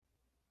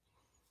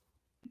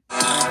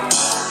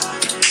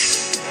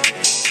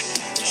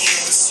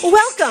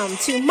Welcome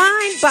to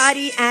Mind,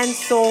 Body, and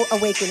Soul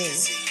Awakening,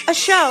 a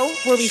show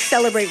where we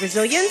celebrate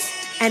resilience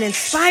and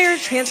inspire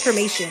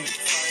transformation.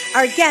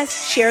 Our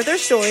guests share their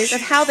stories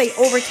of how they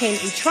overcame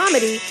a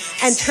traumedy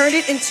and turned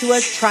it into a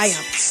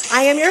triumph.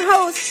 I am your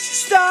host,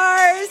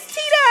 Stars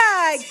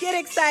Tina. Get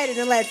excited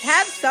and let's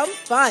have some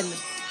fun.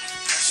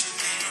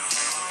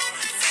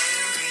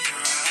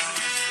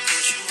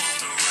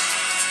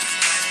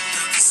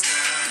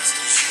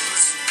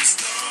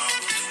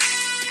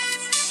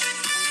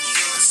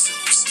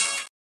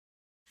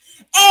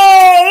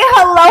 Hey,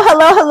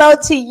 hello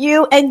to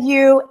you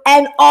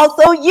and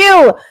also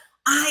you.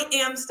 I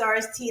am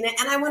Stars Tina,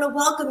 and I want to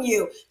welcome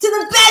you to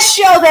the best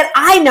show that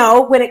I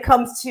know when it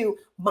comes to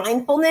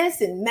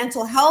mindfulness and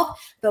mental health,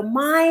 the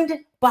Mind,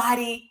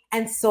 Body,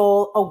 and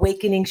Soul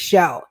Awakening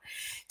Show.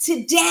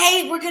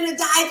 Today, we're going to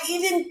dive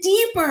even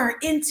deeper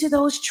into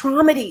those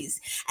traumedies.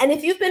 And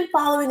if you've been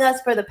following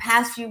us for the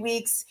past few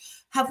weeks,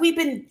 have we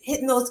been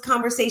hitting those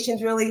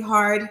conversations really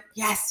hard?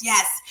 Yes.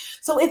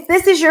 So if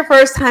this is your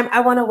first time,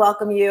 I want to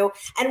welcome you.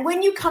 And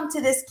when you come to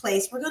this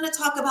place, we're going to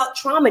talk about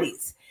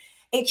traumedies.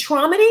 A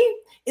traumedy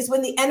is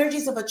when the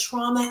energies of a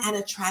trauma and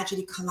a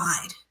tragedy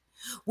collide.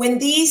 When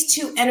these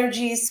two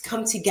energies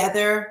come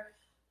together,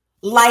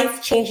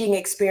 life-changing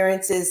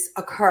experiences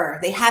occur.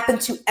 They happen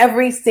to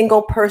every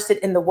single person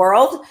in the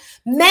world.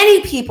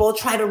 Many people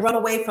try to run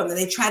away from them.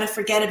 They try to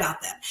forget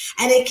about them.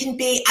 And it can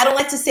be, I don't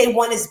like to say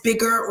one is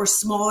bigger or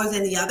smaller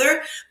than the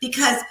other,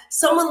 because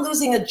someone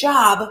losing a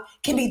job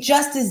can be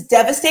just as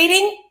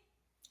devastating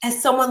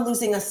as someone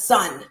losing a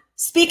son.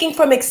 Speaking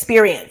from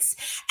experience.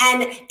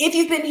 And if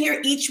you've been here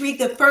each week,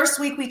 the first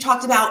week we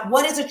talked about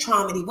what is a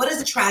traumedy, what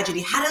is a tragedy,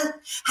 how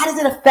does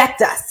it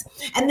affect us?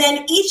 And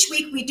then each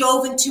week we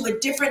dove into a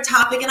different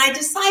topic, and I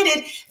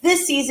decided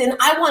this season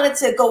I wanted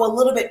to go a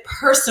little bit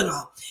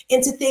personal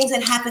into things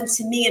that happened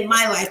to me in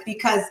my life,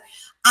 because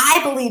I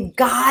believe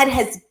God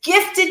has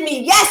gifted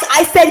me, yes,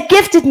 I said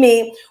gifted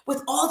me,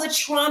 with all the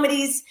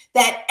traumedies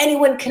that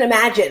anyone can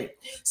imagine.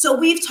 So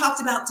we've talked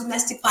about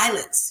domestic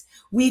violence.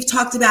 We've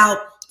talked about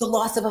the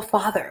loss of a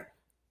father.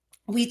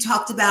 We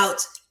talked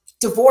about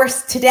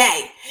divorce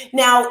today.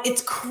 Now,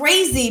 it's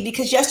crazy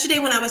because yesterday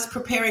when I was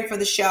preparing for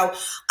the show,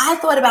 I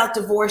thought about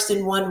divorce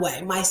in one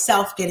way,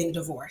 myself getting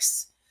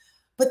divorced.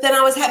 But then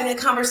I was having a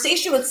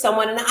conversation with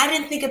someone and I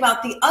didn't think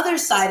about the other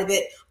side of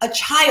it, a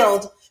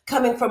child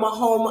coming from a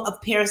home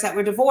of parents that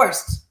were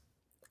divorced.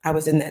 I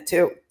was in that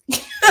too.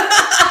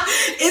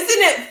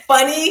 Isn't it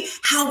funny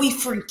how we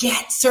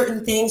forget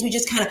certain things? We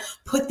just kind of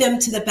put them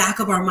to the back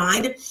of our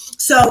mind.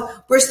 So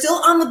we're still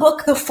on the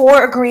book, The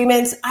 4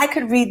 Agreements. I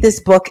could read this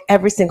book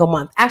every single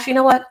month. Actually, you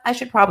know what? I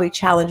should probably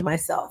challenge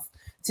myself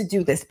to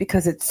do this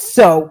because it's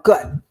so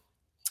good.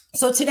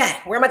 So today,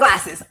 where are my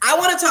glasses? I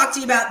want to talk to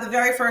you about the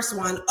very first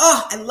one.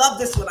 Oh, I love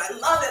this one. I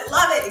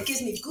love it. It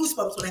gives me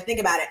goosebumps when I think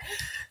about it.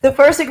 The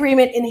first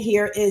agreement in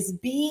here is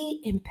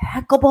be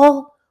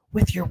impeccable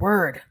with your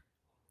word.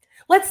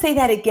 Let's say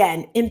that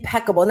again,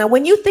 impeccable. Now,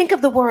 when you think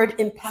of the word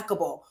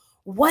impeccable,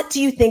 what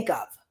do you think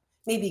of?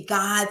 Maybe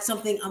God,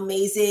 something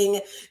amazing,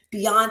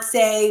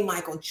 Beyonce,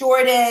 Michael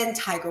Jordan,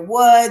 Tiger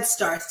Woods,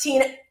 Stars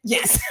Tina,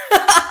 yes.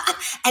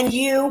 And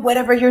you,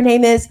 whatever your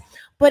name is.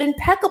 But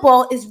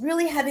impeccable is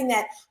really having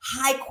that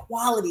high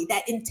quality,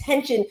 that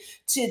intention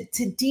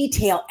to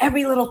detail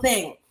every little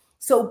thing.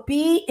 So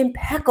be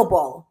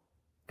impeccable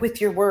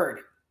with your word.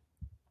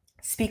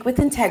 Speak with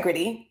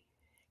integrity.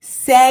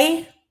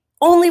 Say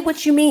only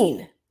what you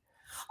mean.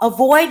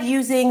 Avoid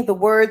using the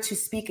word to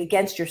speak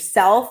against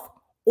yourself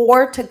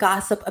or to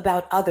gossip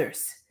about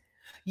others.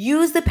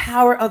 Use the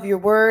power of your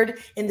word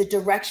in the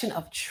direction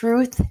of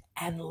truth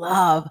and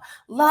love.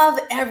 Love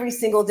every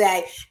single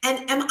day.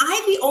 And am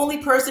I the only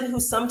person who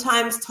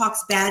sometimes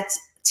talks bad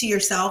to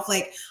yourself?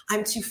 Like,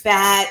 I'm too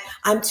fat,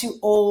 I'm too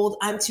old,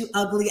 I'm too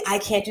ugly, I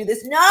can't do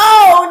this.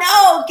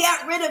 No,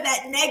 get rid of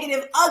that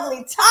negative,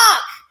 ugly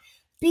talk.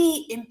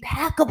 Be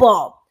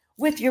impeccable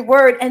with your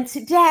word. And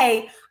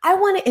today, I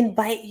want to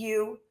invite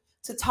you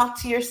to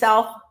talk to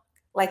yourself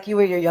like you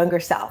were your younger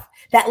self,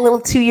 that little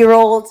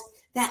 2-year-old,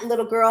 that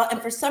little girl. And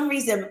for some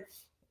reason,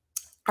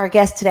 our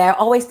guest today, I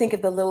always think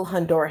of the little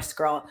Honduras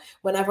girl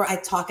whenever I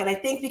talk. And I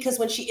think because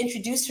when she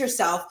introduced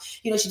herself,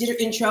 she did her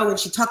intro and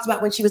she talked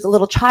about when she was a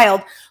little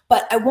child.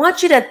 But I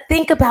want you to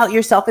think about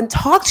yourself and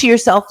talk to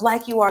yourself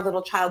like you are a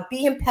little child.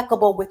 Be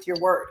impeccable with your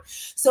word.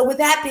 So with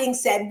that being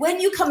said, when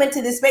you come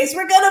into this space,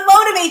 we're going to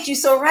motivate you.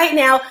 So right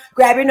now,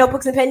 grab your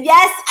notebooks and pen.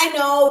 Yes, I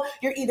know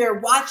you're either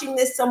watching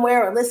this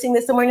somewhere or listening to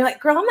this somewhere. And you're like,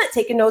 girl, I'm not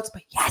taking notes.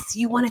 But yes,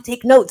 you want to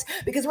take notes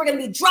because we're going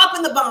to be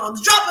dropping the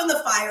bombs, dropping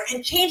the fire,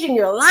 and changing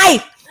your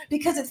life.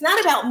 Because it's not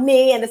about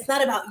me and it's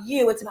not about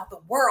you, it's about the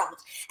world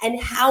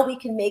and how we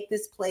can make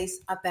this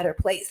place a better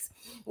place.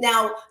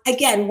 Now,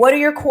 again, what are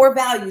your core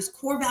values?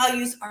 Core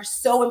values are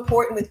so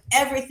important with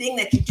everything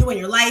that you do in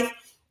your life.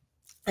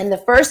 And the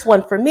first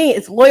one for me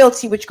is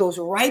loyalty, which goes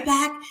right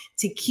back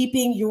to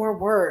keeping your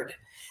word.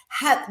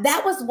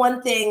 That was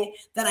one thing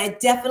that I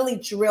definitely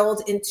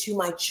drilled into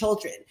my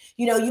children.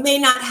 You may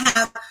not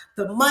have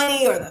the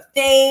money or the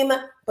fame,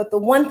 but the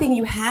one thing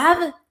you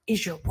have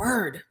is your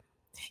word.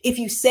 If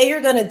you say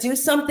you're going to do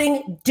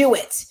something, do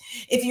it.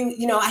 If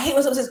I hate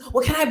when someone says,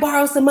 well, can I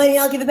borrow some money?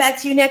 I'll give it back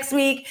to you next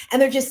week.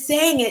 And they're just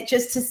saying it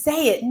just to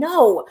say it.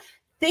 No,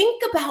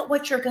 think about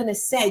what you're going to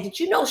say. Did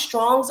you know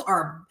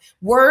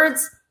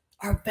words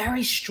are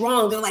very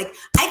strong? They're like,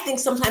 I think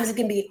sometimes it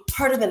can be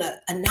harder than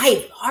a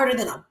knife, harder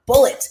than a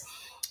bullet.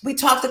 We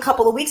talked a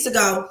couple of weeks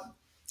ago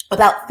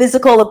about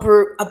physical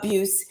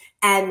abuse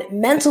and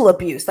mental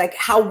abuse, like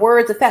how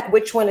words affect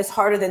which one is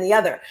harder than the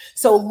other.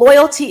 So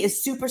loyalty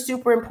is super,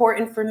 super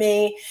important for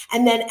me.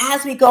 And then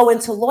as we go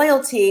into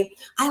loyalty,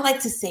 I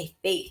like to say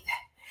faith.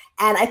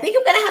 And I think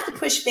I'm going to have to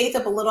push faith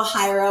up a little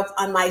higher up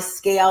on my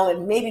scale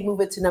and maybe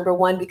move it to number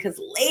 1, because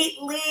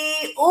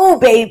lately, oh,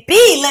 baby,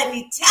 let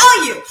me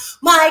tell you,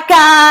 my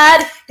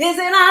God is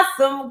an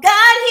awesome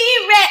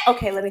God.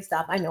 Okay, let me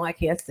stop. I know I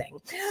can't sing,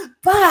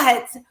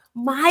 but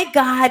my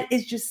God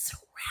is just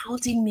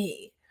surrounding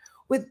me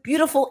with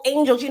beautiful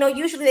angels.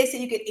 Usually they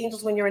say you get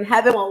angels when you're in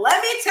heaven. Well,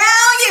 let me tell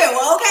you,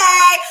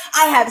 okay,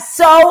 I have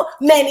so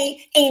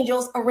many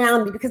angels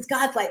around me because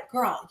God's like,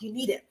 girl, you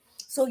need it.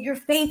 So your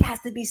faith has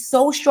to be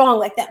so strong,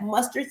 like that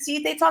mustard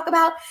seed they talk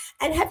about.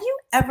 And have you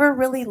ever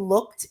really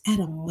looked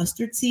at a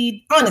mustard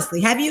seed? Honestly,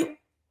 have you?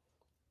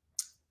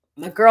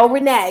 My girl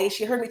Renee,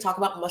 she heard me talk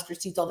about mustard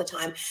seeds all the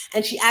time,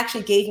 and she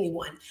actually gave me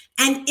one.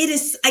 And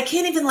I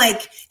can't even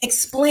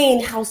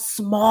explain how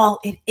small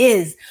it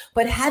is,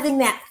 but having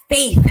that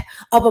faith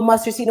of a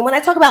mustard seed. And when I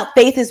talk about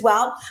faith as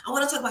well, I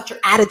want to talk about your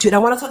attitude. I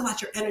want to talk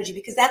about your energy,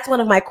 because that's one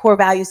of my core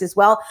values as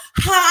well.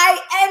 High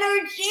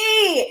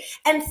energy.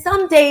 And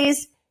some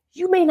days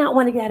you may not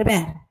want to get out of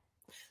bed.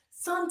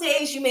 Some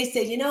days you may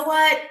say, you know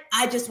what?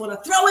 I just want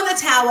to throw in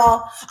the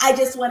towel. I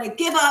just want to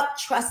give up.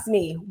 Trust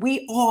me,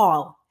 we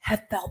all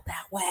have felt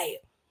that way.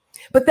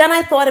 But then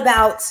I thought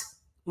about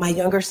my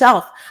younger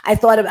self. I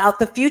thought about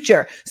the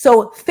future.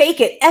 So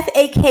fake it,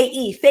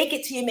 F-A-K-E, fake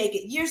it till you make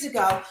it. Years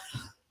ago,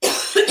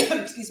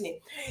 excuse me.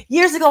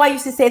 Years ago, I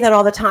used to say that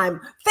all the time.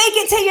 Fake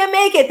it till you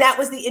make it. That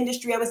was the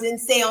industry. I was in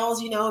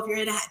sales, if you're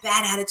in a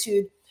bad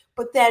attitude.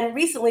 But then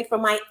recently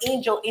from my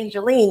angel,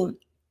 Angeline,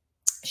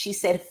 she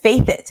said,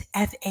 faith it,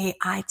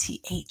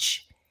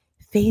 F-A-I-T-H.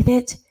 Faith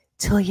it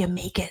till you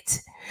make it.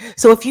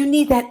 So if you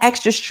need that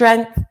extra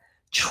strength,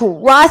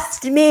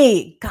 trust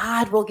me,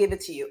 God will give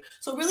it to you.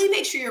 So really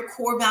make sure your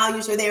core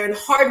values are there, and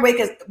hard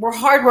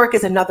work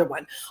is another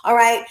one. All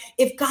right.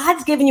 If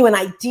God's given you an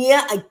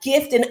idea, a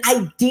gift, an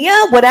idea,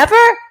 whatever,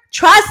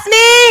 trust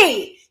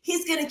me,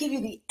 He's going to give you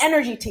the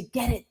energy to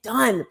get it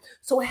done.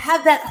 So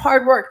have that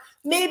hard work.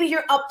 Maybe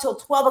you're up till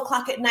 12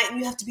 o'clock at night and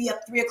you have to be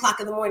up 3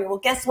 o'clock in the morning. Well,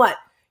 guess what?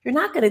 You're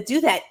not going to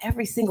do that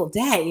every single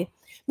day.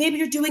 Maybe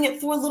you're doing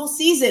it for a little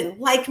season,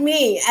 like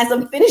me, as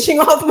I'm finishing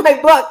off my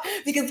book.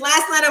 Because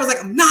last night I was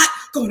like, I'm not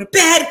going to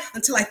bed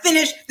until I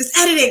finish this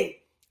editing.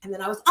 And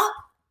then I was up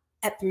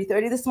at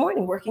 3:30 this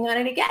morning working on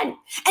it again. And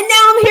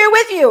now I'm here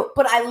with you.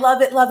 But I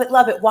love it, love it,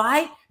 love it.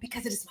 Why?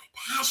 Because it is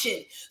my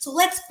passion. So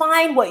let's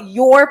find what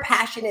your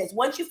passion is.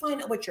 Once you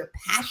find out what your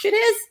passion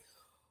is,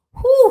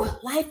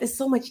 life is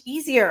so much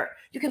easier.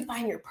 You can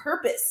find your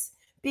purpose,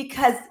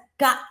 because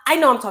God, I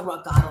know I'm talking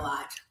about God a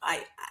lot.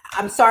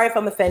 I'm sorry if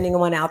I'm offending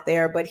anyone out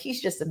there, but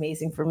He's just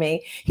amazing for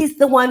me. He's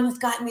the one who's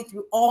gotten me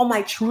through all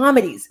my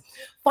traumas.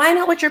 Find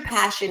out what your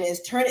passion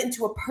is. Turn it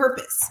into a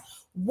purpose.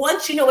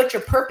 Once you know what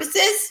your purpose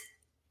is,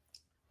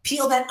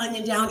 peel that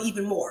onion down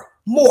even more.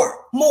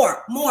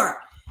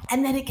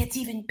 And then it gets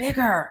even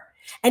bigger.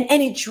 And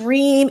any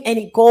dream,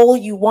 any goal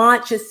you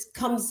want just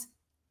comes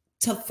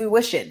to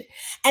fruition.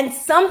 And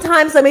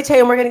sometimes, let me tell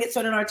you, and we're going to get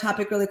started on our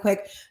topic really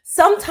quick.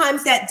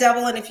 Sometimes that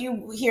devil, and if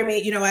you hear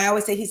me, I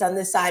always say he's on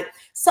this side.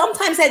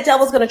 Sometimes that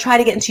devil's going to try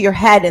to get into your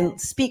head and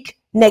speak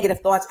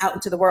negative thoughts out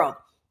into the world.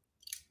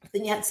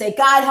 Then you have to say,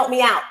 God, help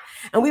me out.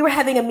 And we were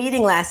having a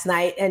meeting last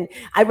night, and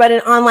I run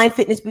an online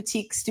fitness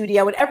boutique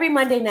studio. And every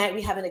Monday night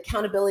we have an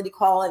accountability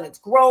call, and it's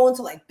grown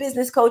to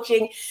business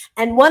coaching.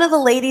 And one of the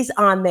ladies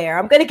on there,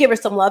 I'm going to give her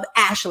some love,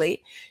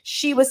 Ashley.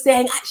 She was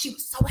saying she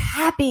was so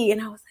happy. And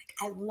I was like,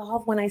 I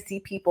love when I see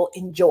people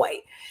enjoy.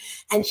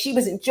 And she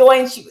was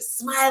enjoying, she was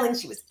smiling,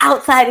 she was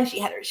outside, and she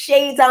had her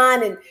shades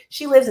on, and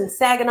she lives in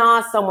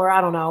Saginaw somewhere, I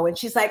don't know. And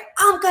she's like,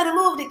 I'm going to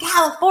move to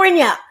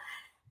California.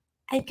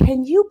 And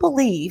can you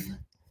believe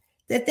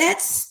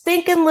that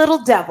stinking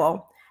little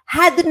devil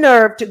had the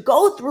nerve to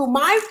go through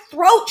my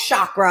throat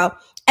chakra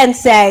and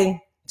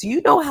say, do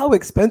you know how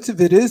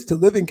expensive it is to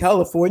live in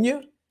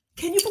California?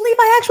 Can you believe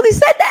I actually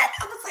said that?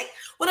 I was like,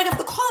 when I got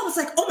the call, I was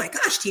like, oh my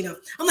gosh, Tina.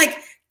 I'm like,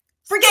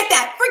 forget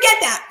that.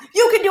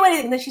 You can do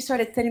anything. And then she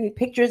started sending me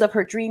pictures of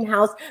her dream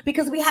house,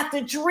 because we have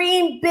to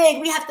dream big.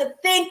 We have to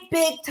think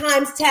big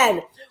times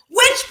 10,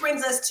 which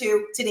brings us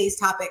to today's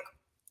topic,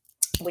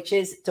 which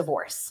is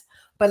divorce.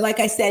 But like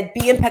I said,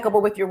 be impeccable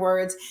with your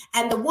words.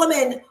 And the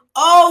woman,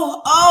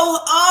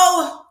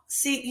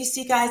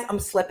 see, guys, I'm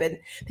slipping,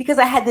 because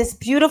I had this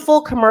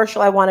beautiful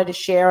commercial I wanted to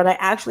share, and I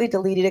actually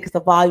deleted it because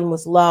the volume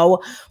was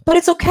low, but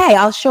it's okay.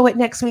 I'll show it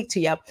next week to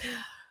you.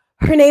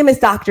 Her name is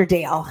Dr.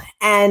 Dale.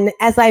 And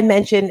as I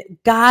mentioned,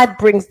 God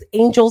brings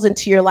angels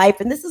into your life.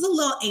 And this is a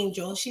little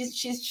angel.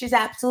 She's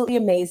absolutely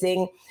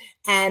amazing.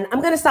 And I'm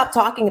going to stop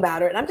talking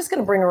about her and I'm just going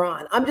to bring her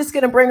on. Dr. Dale!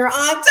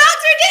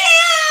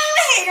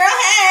 Hey, girl,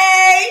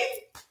 hey!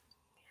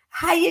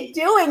 How you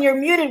doing? You're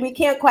muted. We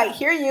can't quite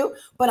hear you,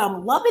 but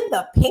I'm loving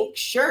the pink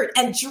shirt.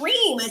 And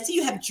Dream, I see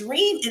you have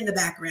Dream in the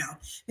background.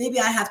 Maybe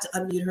I have to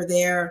unmute her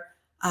there.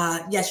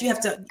 Yes, you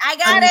have to. I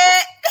got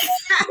it.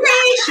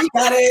 She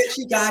got it.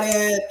 She got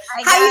it.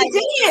 How you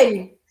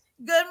doing?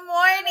 Good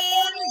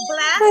morning.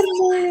 Blessed, Good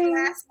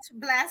morning.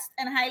 blessed,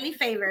 and highly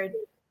favored.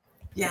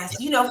 Yes,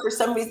 for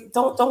some reason,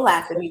 don't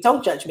laugh at me.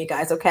 Don't judge me,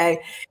 guys,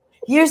 okay?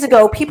 Years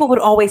ago, people would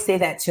always say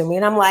that to me,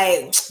 and I'm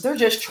like, they're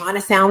just trying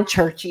to sound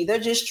churchy. They're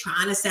just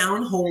trying to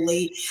sound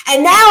holy.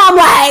 And now I'm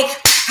like,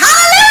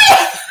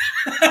 hallelujah!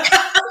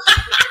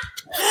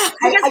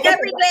 Because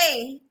every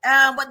day,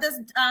 what does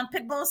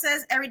Pitbull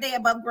says? Every day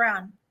above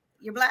ground,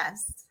 you're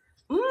blessed.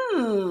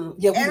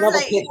 Yeah, we love a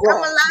Pitbull. I'm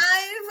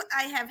alive.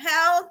 I have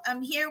health.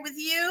 I'm here with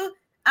you.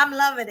 I'm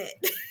loving it.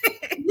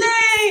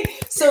 Yay!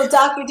 So,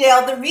 Dr.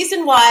 Dale, the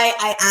reason why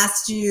I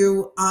asked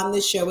you on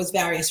this show was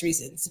various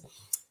reasons.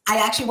 I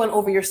actually went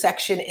over your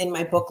section in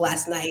my book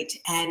last night,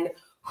 and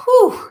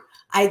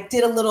I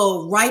did a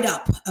little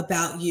write-up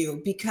about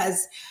you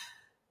because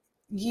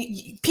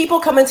people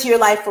come into your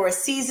life for a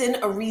season,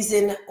 a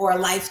reason, or a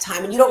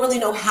lifetime, and you don't really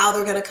know how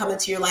they're going to come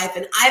into your life.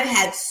 And I've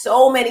had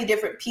so many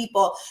different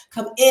people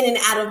come in and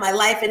out of my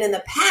life, and in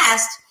the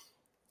past,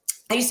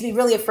 I used to be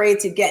really afraid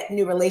to get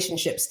new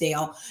relationships,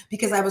 Dale,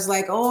 because I was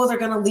like, oh, they're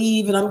going to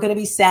leave and I'm going to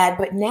be sad.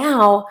 But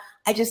now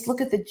I just look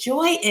at the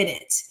joy in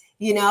it,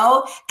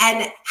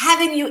 and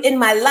having you in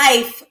my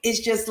life is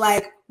just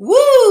like,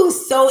 woo,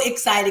 so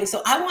exciting.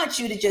 So I want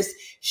you to just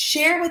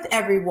share with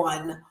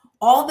everyone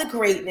all the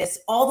greatness,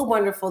 all the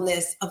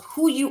wonderfulness of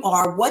who you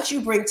are, what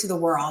you bring to the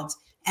world.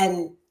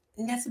 And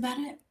that's about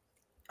it.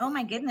 Oh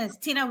my goodness,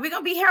 Tina, we're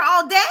going to be here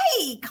all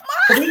day. Come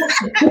on.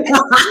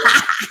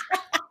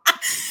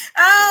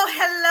 Oh,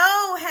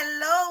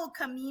 hello,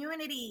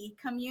 community,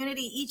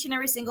 each and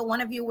every single one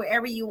of you,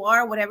 wherever you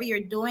are, whatever you're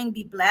doing,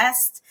 be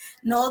blessed.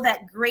 Know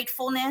that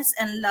gratefulness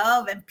and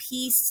love and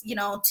peace,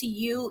 to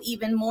you,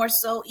 even more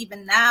so,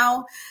 even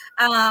now.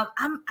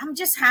 I'm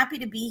just happy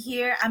to be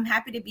here. I'm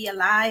happy to be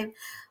alive.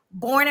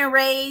 Born and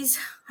raised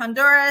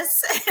Honduras,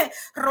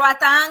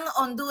 Roatán,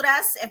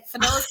 Honduras. For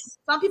those,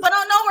 some people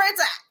don't know where it's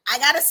at. I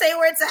gotta say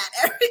where it's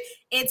at.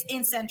 It's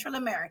in Central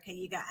America,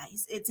 you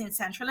guys. It's in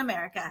Central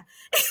America,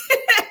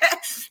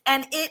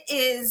 and it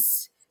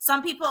is.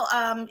 Some people,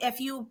 if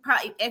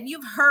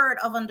you've heard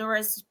of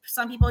Honduras,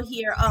 some people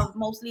hear of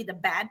mostly the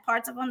bad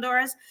parts of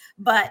Honduras.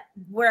 But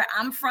where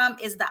I'm from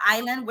is the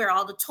island where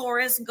all the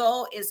tourists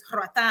go, is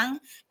Roatán,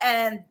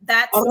 and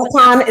that's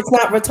Roatán. It's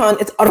not Roatán.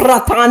 It's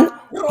Roatán.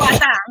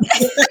 Roatán.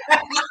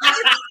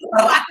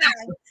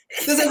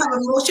 Does it have a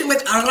motion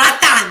with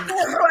Roatán?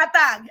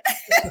 Roatán.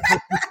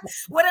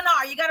 With an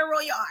R. You got to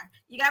roll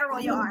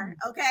your R.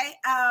 Okay.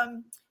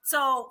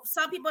 So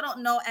some people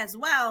don't know as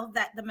well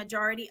that the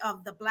majority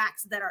of the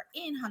Blacks that are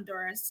in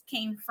Honduras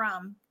came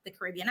from the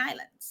Caribbean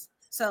islands.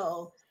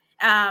 So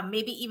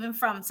maybe even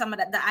from some of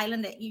the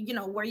island that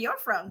where you're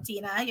from,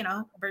 Tina,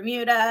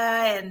 Bermuda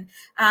and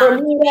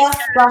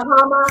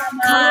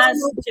Bahamas,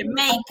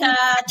 Jamaica,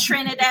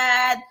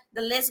 Trinidad.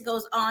 The list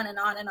goes on and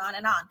on and on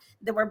and on.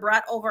 They were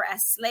brought over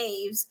as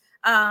slaves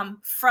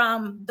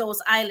from those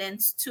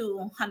islands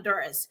to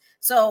Honduras.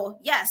 So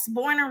yes,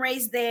 born and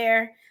raised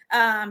there.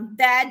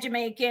 Dad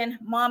Jamaican,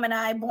 mom and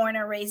I born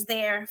and raised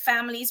there,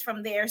 families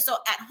from there. So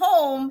at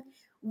home,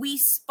 we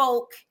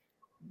spoke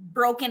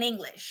broken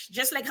English,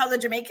 just like how the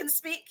Jamaicans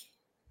speak.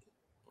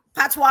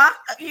 Patois.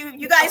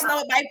 You guys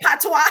know it by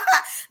patois.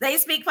 They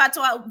speak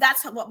patois.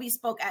 That's what we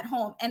spoke at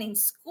home. And in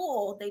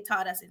school, they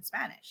taught us in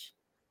Spanish.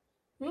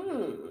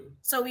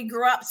 So we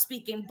grew up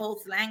speaking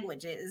both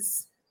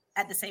languages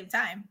at the same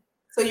time.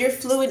 So you're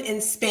fluent in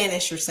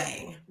Spanish, you're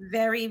saying?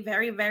 Very,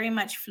 very, very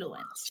much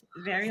fluent.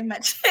 Very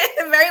much,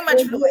 very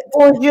much fluent.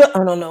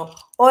 I don't know.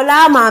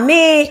 Hola,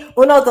 mami.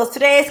 1, 2,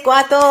 3,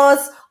 4.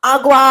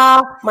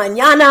 Agua.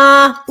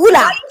 Mañana. Hola.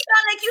 Why you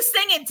sound like you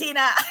singing,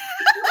 Tina?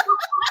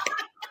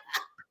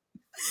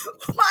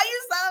 Why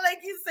you sound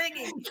like you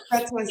singing?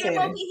 That's what I'm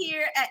saying.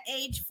 Here at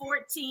age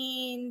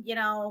 14,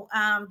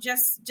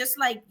 just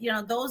like,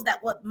 those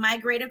that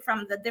migrated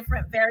from the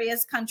different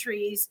various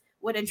countries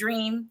with a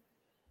dream,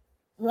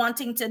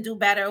 wanting to do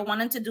better,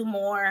 wanting to do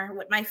more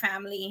with my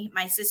family,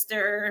 my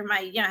sister,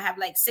 I have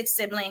like 6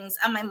 siblings.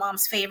 I'm my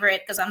mom's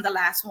favorite because I'm the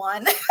last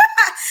one.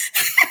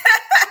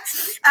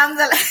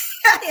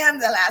 I am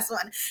the last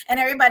one.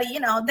 And everybody,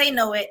 they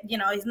know it,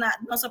 it's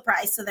no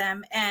surprise to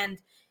them. And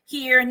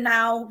here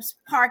now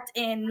parked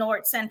in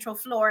North Central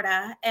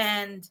Florida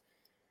and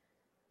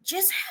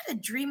just had a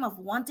dream of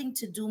wanting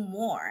to do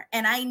more.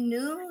 And I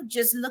knew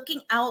just looking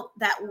out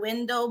that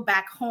window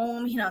back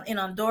home, in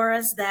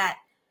Honduras, that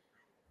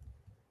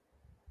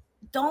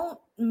don't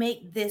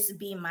make this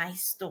be my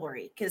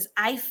story, because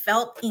I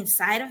felt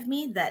inside of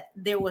me that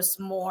there was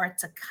more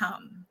to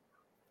come.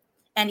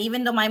 And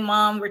even though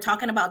we're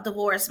talking about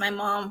divorce, my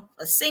mom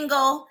was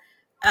single,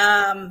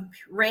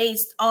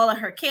 raised all of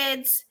her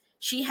kids.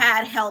 She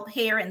had help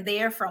here and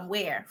there from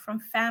where? From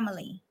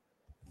family.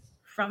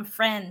 from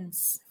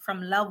friends,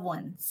 from loved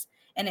ones.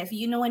 And if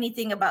you know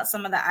anything about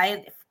some of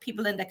the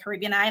people in the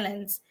Caribbean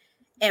islands,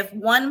 if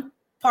one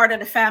part of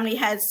the family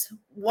has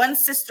one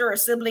sister or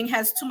sibling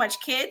has too much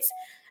kids,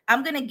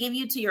 I'm going to give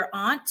you to your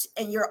aunt,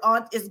 and your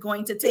aunt is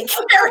going to take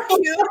care of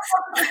you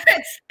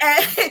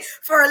and,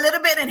 for a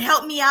little bit and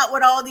help me out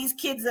with all these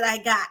kids that I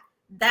got.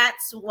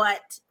 That's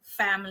what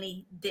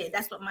family did.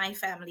 That's what my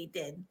family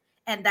did.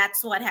 And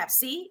that's what happened.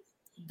 See,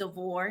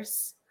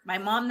 divorce. My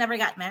mom never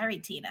got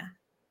married, Tina.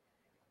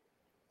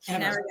 She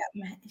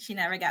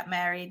never got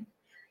married.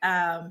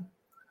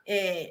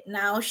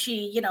 Now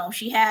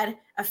she had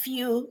a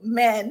few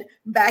men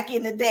back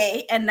in the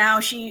day, and now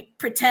she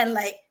pretend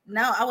like,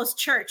 no, I was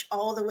church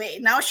all the way.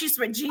 Now she's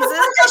with Jesus.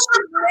 I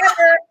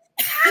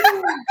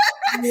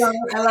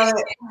love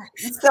it.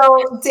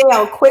 So,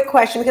 Dale, quick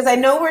question, because I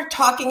know we're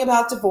talking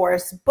about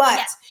divorce,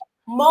 but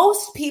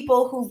most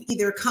people who've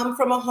either come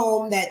from a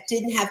home that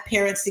didn't have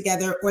parents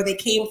together or they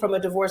came from a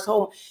divorce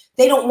home,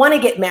 they don't want to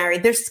get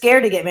married. They're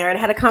scared to get married. I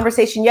had a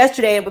conversation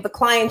yesterday with a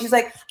client. She's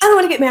like, I don't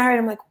want to get married.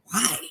 I'm like,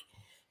 why?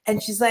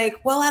 And she's like,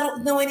 well, I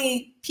don't know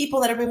any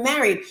people that have been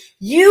married.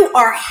 You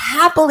are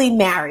happily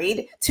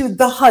married to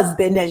the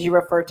husband, as you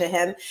refer to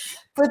him.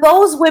 For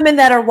those women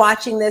that are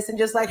watching this and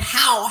just like,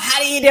 how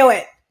do you do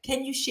it?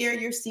 Can you share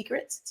your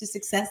secrets to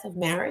success of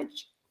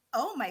marriage?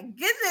 Oh my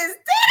goodness,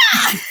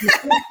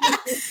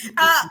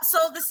 Dana!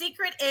 So the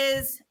secret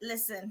is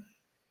listen.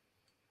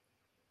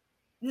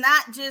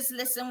 Not just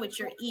listen with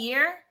your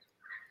ear,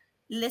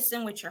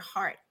 listen with your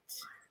heart.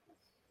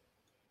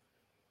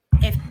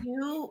 If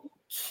you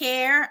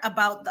care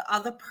about the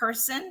other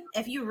person,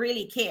 if you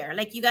really care,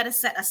 like you got to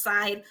set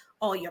aside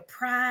all your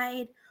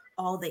pride,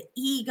 all the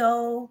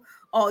ego,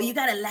 you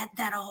got to let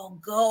that all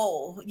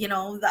go. You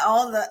know,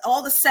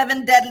 all the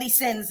 7 deadly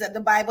sins that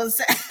the Bible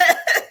says.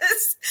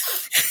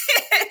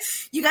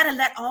 You got to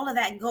let all of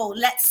that go.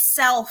 Let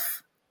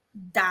self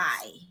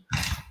die.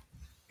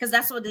 Because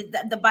that's what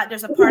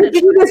there's a part of it.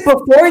 Did you do this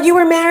before you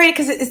were married?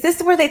 Because is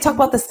this where they talk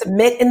about the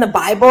submit in the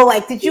Bible?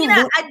 Like, did you?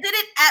 I did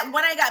it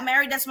when I got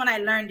married. That's when I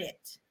learned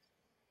it.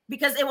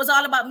 Because it was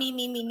all about me.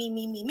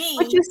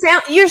 But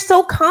you're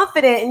so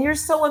confident and you're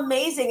so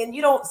amazing, and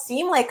you don't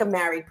seem like a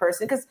married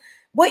person, because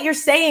what you're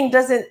saying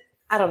doesn't,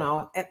 I don't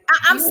know.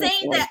 I'm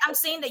saying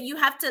that you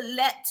have to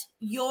let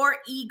your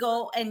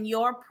ego and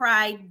your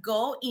pride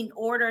go in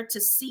order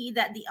to see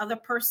that the other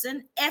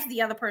person, if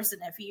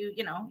you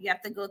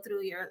have to go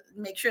through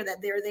make sure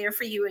that they're there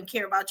for you and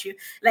care about you.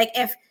 Like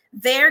if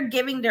they're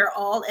giving their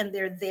all and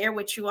they're there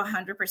with you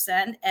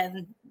 100%.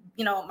 And,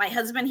 my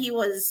husband,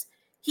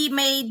 he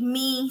made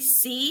me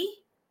see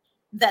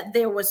that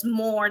there was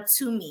more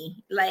to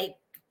me. Like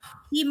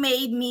he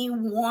made me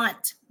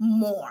want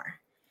more.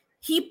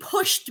 He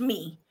pushed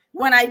me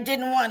when I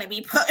didn't want to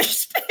be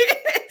pushed.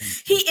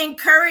 He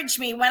encouraged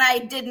me when I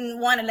didn't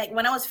want to. Like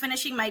when I was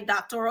finishing my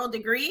doctoral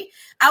degree,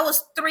 I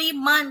was 3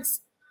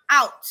 months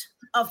out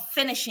of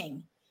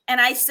finishing. And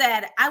I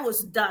said, I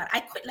was done. I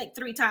quit like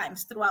 3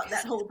 times throughout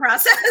that whole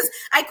process.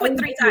 I quit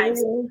 3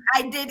 times.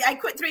 I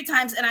quit 3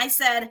 times. And I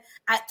said,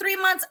 at 3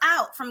 months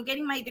out from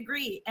getting my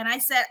degree, and I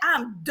said,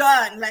 I'm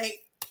done. Like,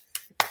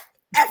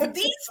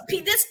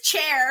 if this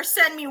chair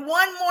send me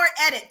one more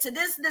edit to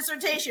this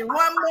dissertation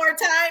one more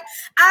time,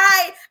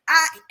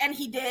 and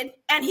he did.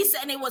 And he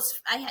said,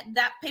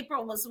 that paper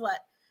was what?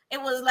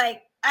 It was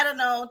like, I don't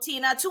know,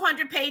 Tina,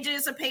 200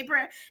 pages of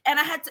paper. And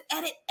I had to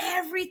edit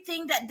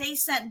everything that they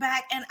sent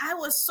back. And I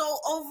was so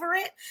over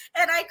it.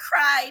 And I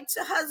cried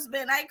to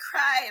husband. I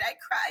cried.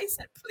 I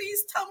said,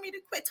 please tell me to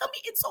quit. Tell me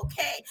it's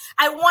okay.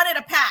 I wanted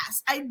a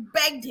pass. I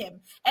begged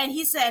him. And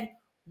he said,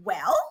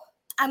 well,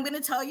 I'm going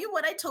to tell you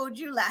what I told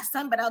you last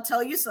time, but I'll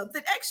tell you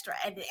something extra.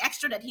 And the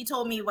extra that he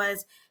told me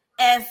was,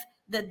 if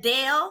the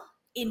Dale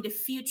in the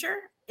future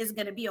is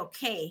going to be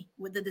okay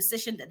with the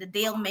decision that the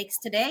Dale makes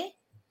today,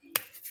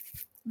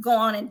 go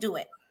on and do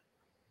it.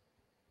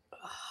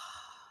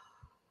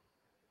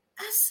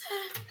 I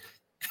said,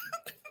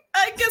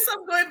 I guess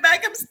I'm going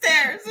back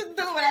upstairs and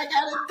do what I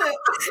gotta do.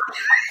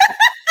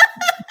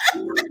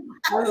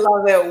 I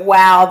love it.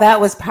 Wow, that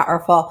was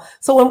powerful.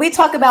 So when we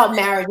talk about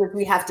marriages,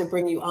 we have to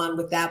bring you on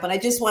with that. But I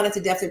just wanted to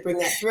definitely bring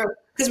that through,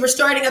 because we're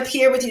starting up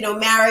here with,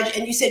 marriage.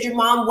 And you said your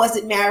mom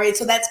wasn't married.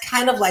 So that's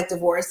kind of like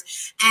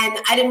divorce. And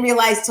I didn't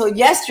realize till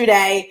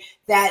yesterday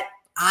that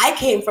I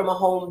came from a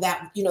home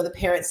that, the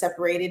parents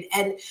separated.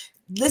 And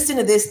listen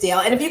to this, Dale.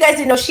 And if you guys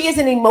didn't know, she is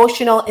an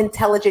emotional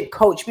intelligent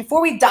coach. Before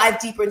we dive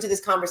deeper into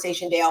this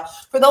conversation, Dale,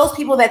 for those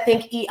people that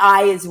think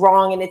EI is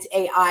wrong and it's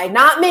AI,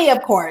 not me,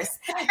 of course,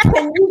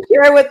 can you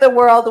share with the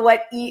world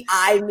what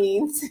EI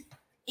means?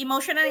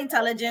 Emotional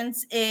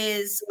intelligence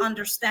is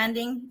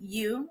understanding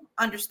you,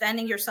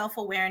 understanding your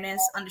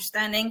self-awareness,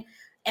 understanding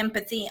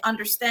empathy,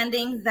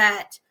 understanding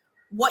that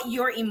what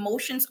your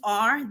emotions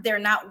are, they're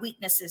not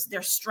weaknesses,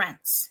 they're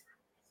strengths,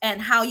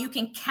 and how you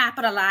can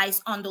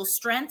capitalize on those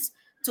strengths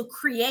to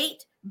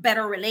create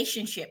better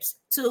relationships,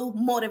 to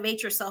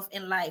motivate yourself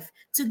in life,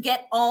 to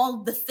get all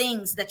the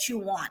things that you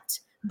want.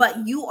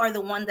 But you are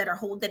the one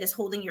that is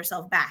holding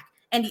yourself back.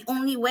 And the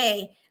only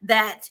way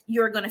that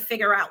you're going to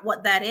figure out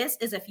what that is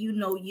if you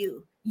know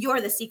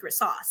you're the secret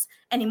sauce.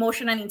 And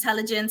emotional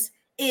intelligence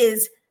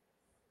is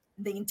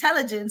the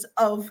intelligence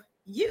of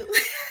you.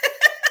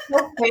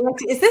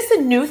 Is this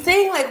a new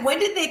thing? Like, when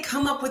did they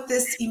come up with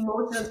this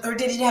emotional, or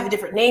did it have a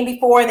different name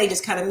before and they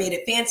just kind of made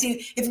it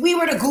fancy? If we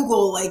were to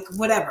Google, like,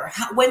 whatever,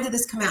 when did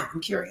this come out?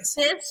 I'm curious.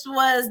 This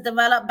was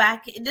developed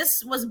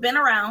this was been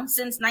around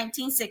since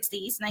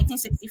 1960s,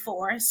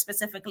 1964,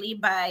 specifically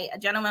by a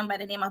gentleman by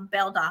the name of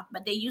Beldock,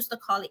 but they used to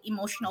call it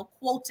emotional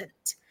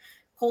quotient,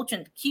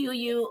 Quotient.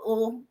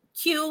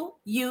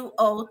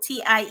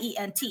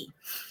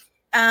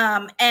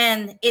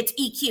 And it's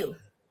EQ,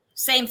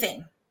 same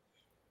thing.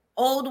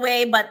 Old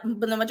way, but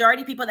the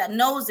majority of people that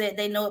knows it,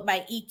 they know it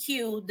by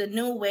EQ. The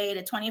new way,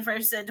 the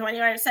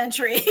 21st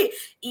century,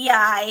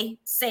 EI,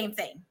 same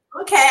thing.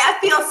 Okay, I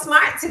feel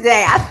smart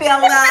today. I feel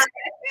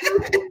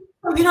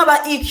you know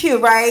about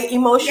EQ, right?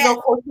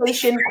 Emotional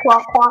quotation,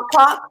 quack, quack,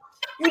 quack.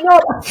 You know.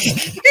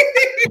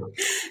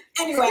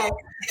 Anyway,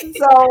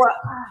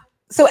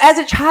 so as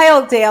a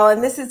child, Dale,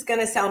 and this is going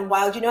to sound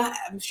wild, you know,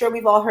 I'm sure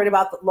we've all heard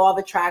about the law of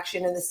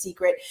attraction and The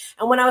Secret.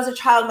 And when I was a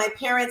child, my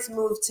parents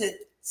moved to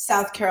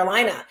South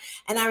Carolina.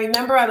 And I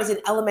remember I was in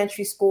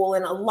elementary school,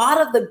 and a lot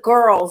of the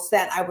girls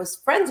that I was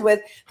friends with,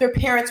 their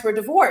parents were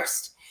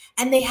divorced.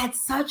 And they had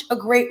such a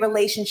great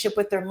relationship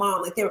with their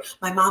mom. Like,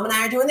 my mom and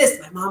I are doing this.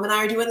 My mom and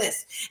I are doing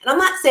this. And I'm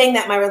not saying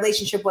that my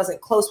relationship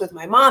wasn't close with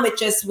my mom. It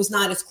just was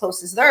not as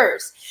close as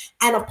theirs.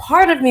 And a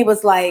part of me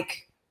was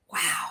like,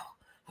 wow,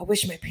 I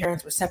wish my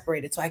parents were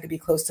separated so I could be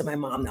close to my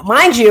mom. Now,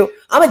 mind you,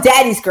 I'm a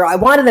daddy's girl. I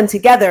wanted them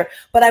together,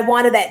 but I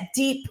wanted that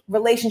deep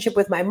relationship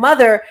with my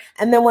mother.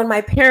 And then when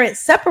my parents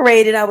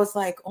separated, I was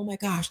like, oh my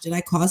gosh, did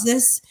I cause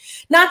this?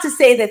 Not to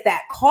say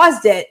that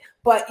caused it,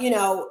 but, you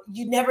know,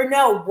 you never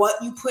know what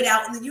you put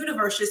out in the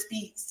universe. Just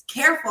be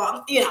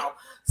careful, you know.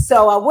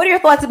 So what are your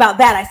thoughts about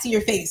that? I see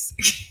your face.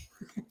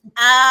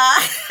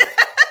 I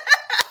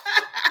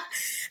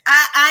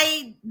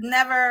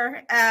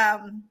never...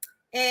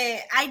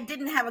 I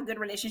didn't have a good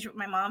relationship with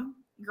my mom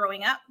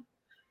growing up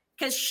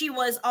because she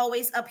was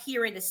always up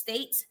here in the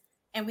States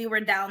and we were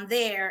down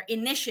there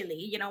initially,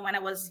 you know, when I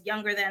was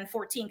younger than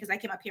 14, because I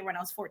came up here when I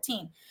was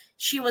 14.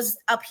 She was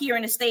up here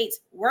in the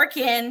States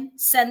working,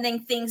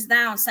 sending things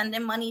down,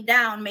 sending money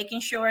down, making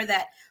sure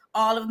that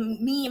all of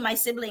me and my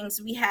siblings,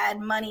 we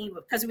had money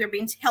because we were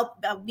being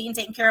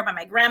taken care of by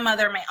my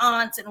grandmother, my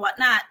aunts and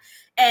whatnot.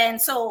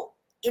 And so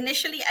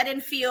initially I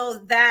didn't feel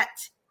that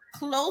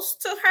close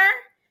to her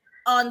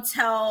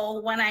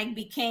until when I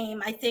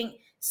became, I think,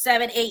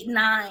 7, 8,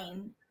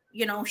 9,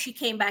 you know, she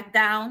came back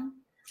down.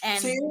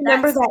 And so you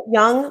remember that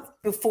young,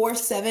 before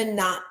 7,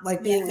 not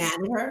like being mad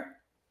at her?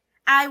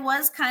 I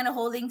was kind of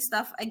holding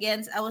stuff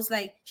against. I was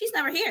like, she's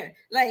never here.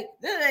 Like,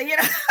 you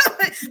know,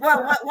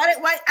 well,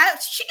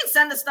 she can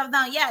send the stuff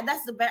down. Yeah,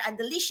 that's the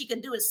least she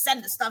could do is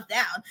send the stuff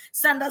down,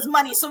 send us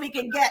money so we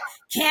can get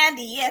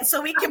candy and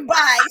so we can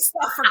buy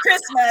stuff for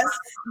Christmas.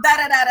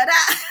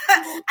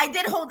 I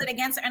did hold it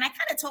against her. And I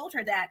kind of told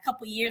her that a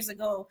couple years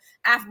ago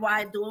after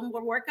I doing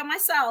more work on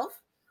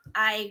myself.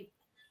 I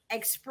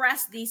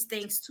expressed these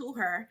things to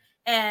her,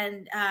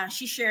 and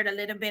she shared a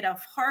little bit of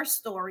her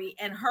story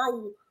and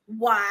her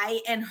why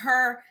and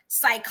her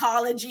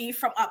psychology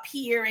from up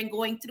here and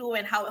going through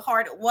and how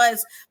hard it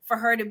was for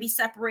her to be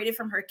separated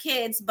from her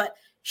kids. But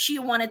she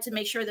wanted to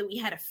make sure that we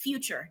had a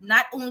future,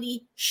 not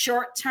only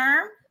short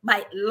term,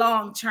 but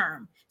long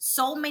term.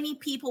 So many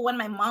people, when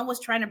my mom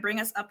was trying to bring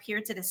us up here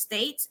to the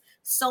States,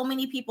 so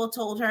many people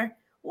told her,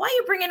 why are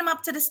you bringing them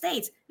up to the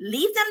States?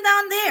 Leave them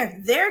down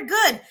there. They're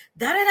good.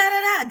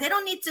 They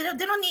don't need.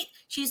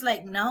 She's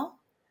like, no,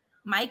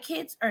 my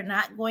kids are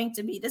not going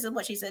to be. This is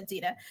what she said,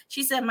 Tina.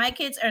 She said, my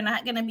kids are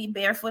not going to be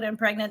barefoot and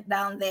pregnant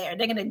down there.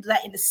 They're going to do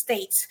that in the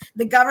States.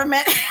 The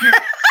government.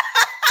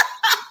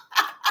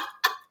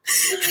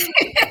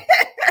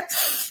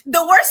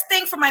 The worst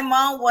thing for my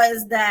mom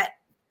was that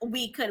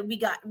we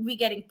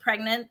getting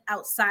pregnant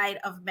outside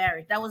of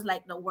marriage. That was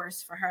like the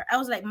worst for her. I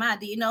was like, Ma,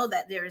 do you know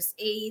that there's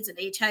AIDS and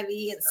HIV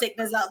and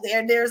sickness out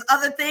there? There's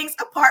other things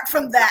apart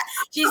from that.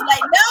 She's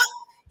like, no,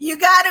 you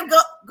gotta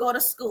go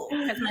to school,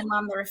 because my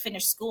mom never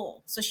finished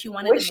school, so she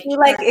wanted. Was she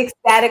like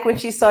ecstatic when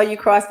she saw you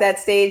cross that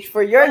stage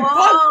for your?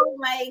 Oh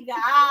my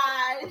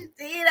God,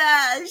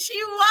 Tina, she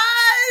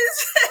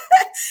was,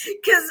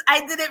 because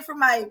I did it for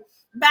my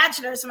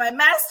bachelor's, my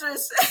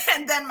master's,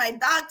 and then my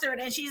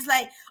doctorate. And she's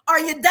like, are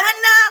you done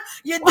now?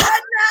 You're done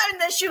now? And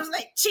then she was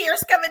like,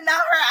 tears coming down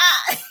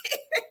her eyes.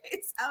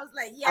 I was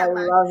like, yeah. I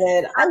love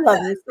it. I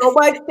love you so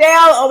much,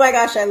 Dale. Oh my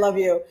gosh, I love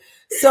you.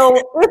 So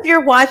if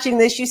you're watching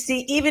this, you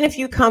see, even if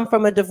you come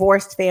from a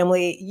divorced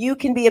family, you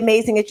can be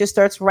amazing. It just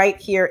starts right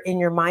here in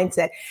your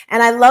mindset.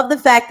 And I love the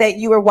fact that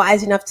you were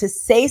wise enough to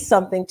say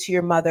something to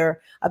your mother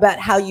about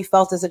how you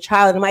felt as a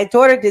child. And my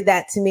daughter did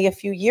that to me a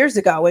few years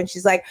ago. And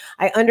she's like,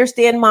 I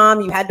understand,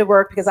 Mom, you had to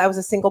work because I was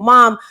a single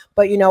mom,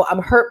 but you know, I'm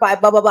hurt by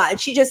blah, blah, blah.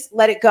 And she just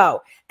let it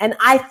go. And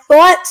I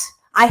thought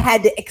I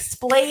had to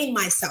explain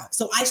myself.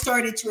 So I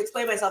started to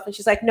explain myself. And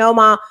she's like, no,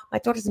 Ma, my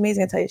daughter's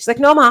amazing, I tell you. She's like,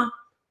 no, Ma,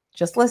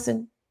 just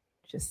listen.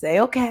 Just say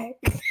okay.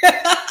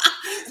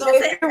 So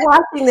if you're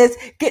watching this,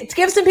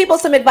 give some people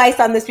some advice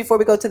on this before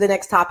we go to the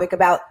next topic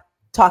about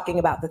talking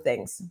about the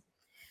things.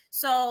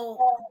 So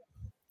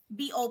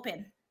be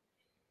open.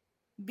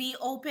 Be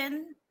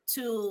open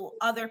to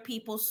other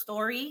people's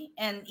story,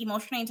 and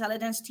emotional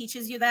intelligence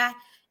teaches you that.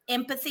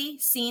 Empathy,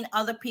 seeing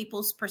other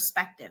people's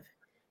perspective.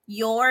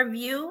 Your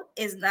view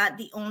is not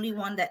the only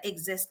one that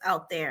exists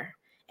out there.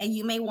 And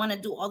you may want to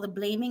do all the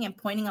blaming and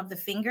pointing of the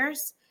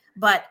fingers,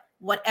 but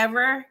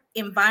whatever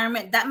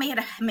environment that may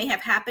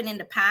have happened in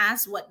the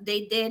past, what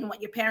they did and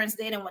what your parents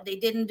did and what they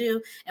didn't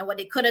do and what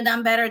they could have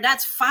done better,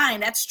 that's fine.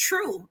 That's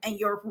true. And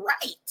you're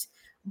right.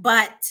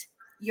 But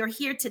you're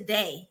here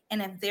today.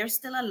 And if they're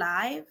still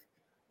alive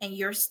and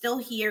you're still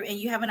here and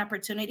you have an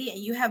opportunity and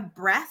you have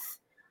breath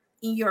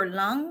in your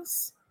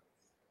lungs,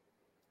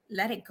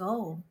 let it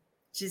go.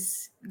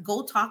 Just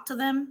go talk to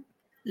them.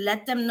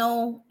 Let them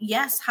know,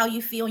 yes, how you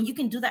feel. And you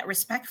can do that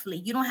respectfully.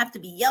 You don't have to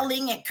be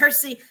yelling and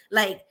cursing.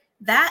 Like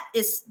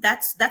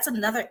that's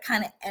another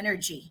kind of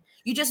energy.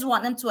 You just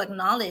want them to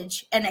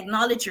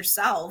acknowledge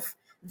yourself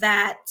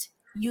that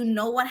you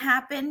know what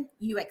happened,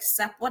 you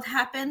accept what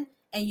happened,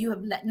 and you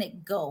have letting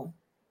it go.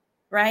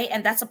 Right.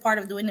 And that's a part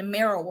of doing the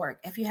mirror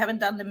work. If you haven't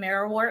done the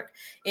mirror work,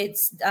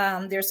 it's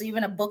there's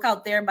even a book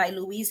out there by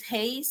Louise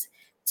Hayes,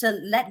 to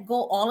let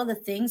go all of the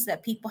things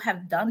that people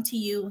have done to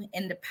you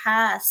in the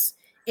past.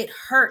 It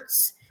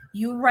hurts.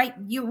 You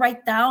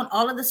write down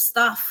all of the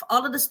stuff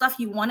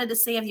you wanted to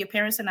say if your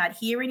parents are not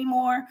here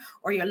anymore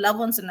or your loved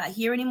ones are not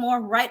here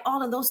anymore. Write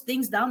all of those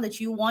things down that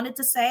you wanted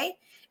to say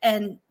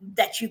and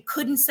that you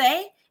couldn't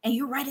say. And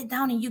you write it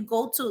down and you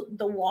go to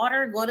the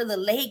water, go to the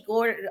lake,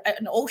 go to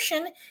an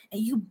ocean,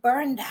 and you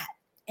burn that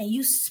and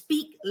you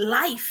speak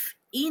life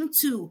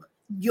into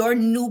your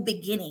new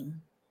beginning.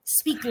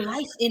 Speak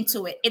life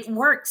into it. It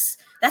works.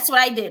 That's what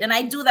I did. And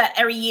I do that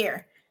every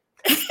year.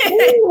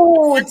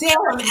 Ooh, damn,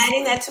 I'm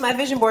adding that to my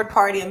vision board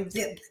party.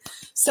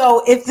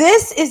 So if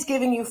this is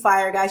giving you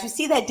fire, guys, you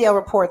see that Dale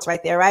Reports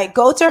right there, right?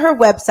 Go to her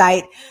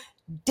website,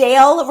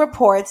 Dale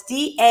Reports,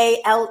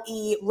 DALE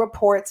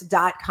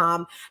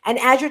reports.com. And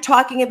as you're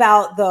talking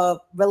about the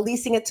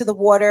releasing it to the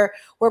water,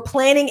 we're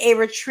planning a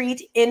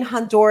retreat in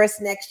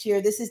Honduras next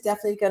year. This is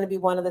definitely going to be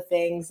one of the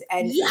things.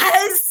 And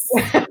yes.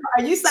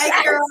 Are you psyched,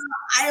 yes. Girl?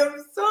 I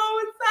am so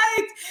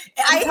excited.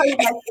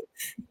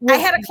 I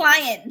had a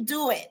client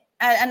do it.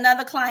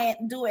 Another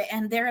client do it,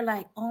 and they're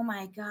like, "Oh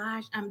my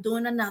gosh, I'm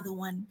doing another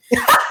one."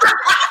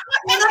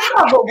 Another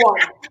one.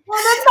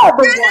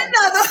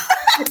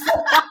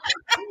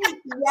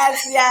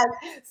 Yes.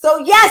 So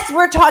yes,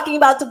 we're talking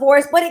about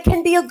divorce, but it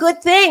can be a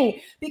good thing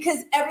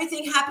because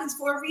everything happens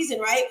for a reason,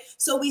 right?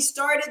 So we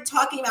started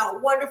talking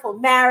about wonderful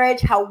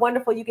marriage, how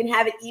wonderful you can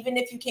have it even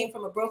if you came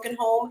from a broken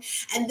home,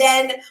 and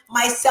then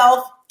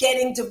myself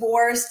getting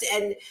divorced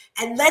and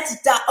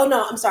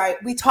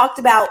we talked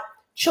about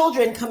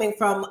children coming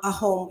from a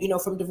home,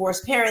 from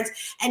divorced parents.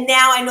 And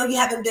now I know you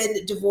haven't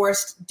been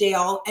divorced,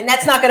 Dale, and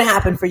that's not going to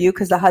happen for you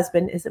because the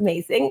husband is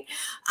amazing.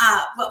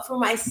 But for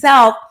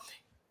myself,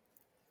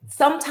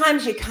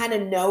 sometimes you kind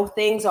of know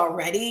things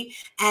already.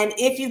 And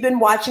if you've been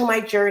watching my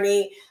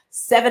journey,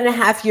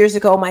 7.5 years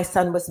ago, my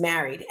son was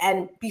married.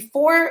 And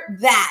before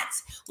that,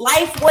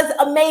 life was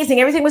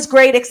amazing. Everything was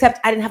great, except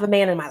I didn't have a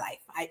man in my life.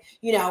 I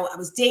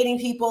was dating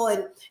people,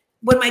 and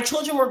when my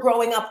children were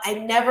growing up, I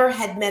never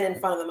had men in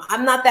front of them.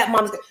 I'm not that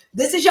mom's.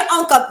 This is your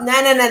uncle.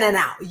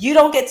 No. You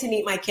don't get to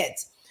meet my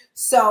kids.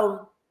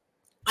 So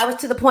I was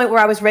to the point where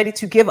I was ready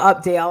to give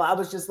up, Dale. I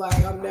was just like,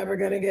 I'm never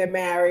going to get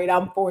married.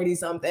 I'm 40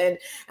 something.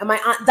 And my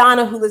Aunt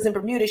Donna, who lives in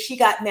Bermuda, she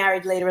got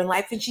married later in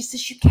life. And she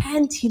says, you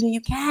can, Tina, you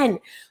can.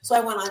 So I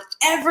went on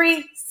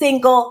every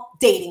single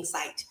dating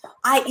site.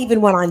 I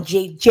even went on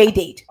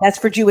J-Date. That's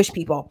for Jewish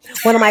people.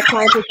 One of my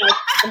clients was like,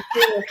 I'm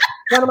serious.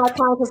 One of my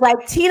clients was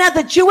like, Tina,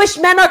 the Jewish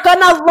men are going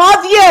to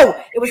love you.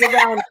 It was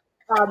around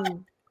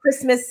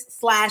Christmas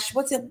 /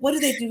 what do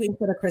they do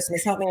instead of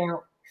Christmas? Help me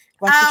out.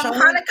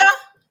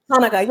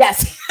 Hanukkah,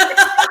 yes.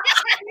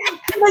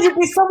 You'd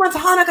be someone's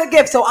Hanukkah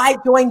gift. So I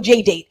joined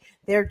J-Date.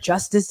 They're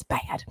just as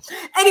bad.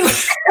 Anyway,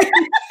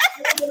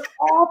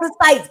 all the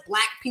sites,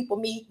 Black people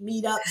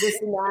meet up, this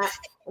and that.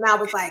 And I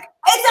was like,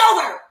 it's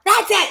over.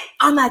 That's it.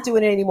 I'm not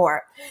doing it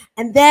anymore.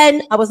 And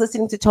then I was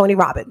listening to Tony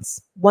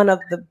Robbins, one of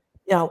the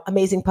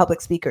amazing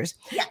public speakers.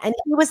 Yeah. And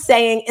he was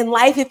saying in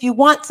life, if you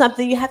want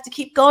something, you have to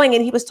keep going.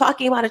 And he was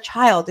talking about a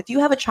child. If you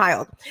have a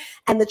child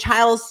and the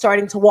child's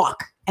starting to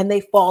walk and they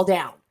fall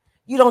down,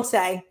 you don't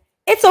say,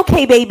 it's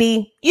okay,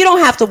 baby. You don't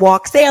have to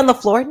walk. Stay on the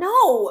floor.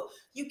 No,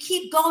 you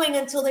keep going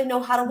until they know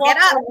how to walk. When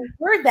I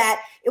heard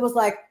that, it was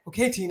like,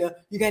 okay, Tina,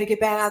 you got to get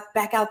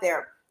back out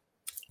there.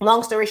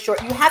 Long story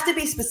short, you have to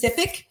be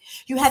specific.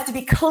 You have to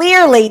be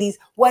clear, ladies.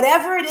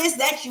 Whatever it is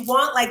that you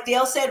want, like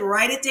Dale said,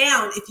 write it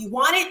down. If you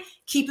want it,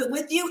 keep it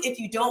with you. If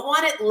you don't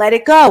want it, let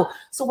it go.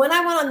 So when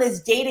I went on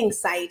this dating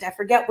site, I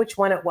forget which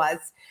one it was.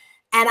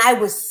 And I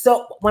was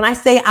when I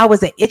say I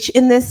was an itch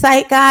in this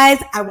site,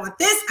 guys, I want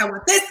this, da, da,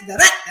 da, da,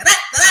 da.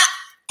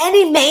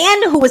 any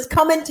man who was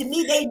coming to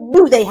me, they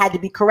knew they had to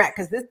be correct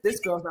because this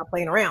girl's not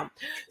playing around.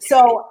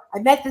 So I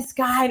met this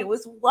guy and it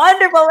was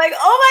wonderful. Like,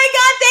 oh my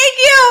God, thank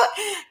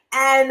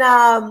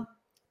you. And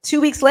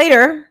 2 weeks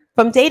later,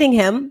 from dating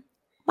him,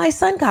 my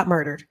son got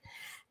murdered.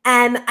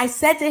 And I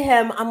said to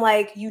him, I'm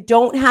like, you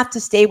don't have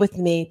to stay with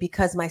me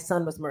because my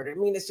son was murdered.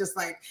 I mean, it's just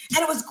like,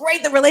 and it was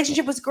great. The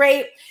relationship was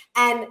great.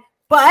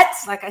 But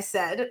like I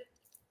said,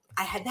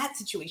 I had that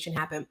situation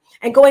happen.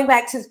 And going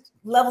back to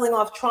leveling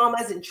off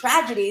traumas and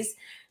tragedies,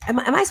 am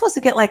I supposed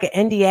to get like an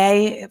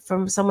NDA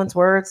from someone's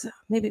words?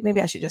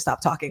 Maybe I should just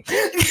stop talking.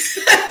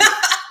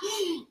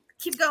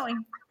 Keep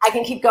going. I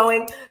can keep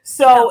going.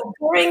 So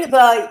during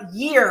the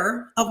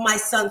year of my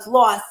son's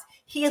loss,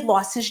 he had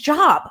lost his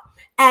job.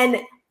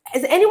 And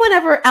has anyone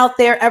ever out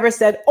there ever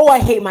said, oh, I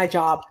hate my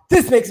job.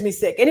 This makes me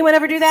sick. Anyone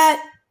ever do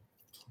that?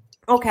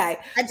 Okay.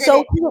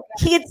 So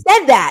he had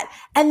said that.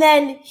 And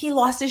then he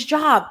lost his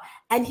job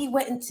and he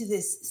went into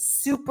this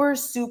super,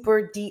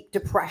 super deep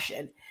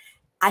depression.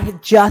 I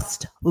had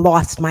just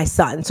lost my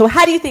son. So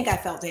how do you think I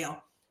felt,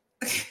 Dale?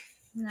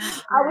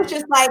 I was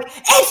just like,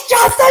 it's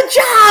just a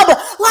job.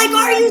 Like,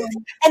 are you?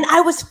 And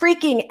I was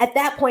freaking at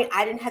that point.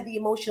 I didn't have the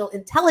emotional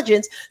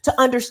intelligence to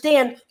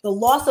understand the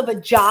loss of a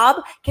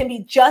job can be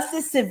just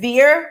as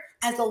severe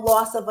as the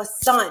loss of a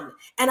son.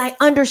 And I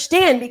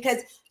understand because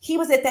he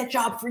was at that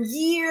job for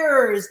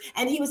years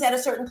and he was at a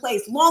certain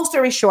place. Long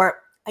story short,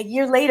 a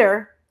year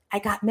later, I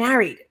got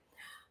married.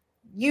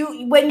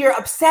 When you're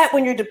upset,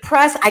 when you're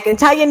depressed, I can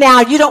tell you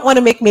now, you don't want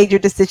to make major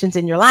decisions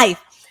in your life.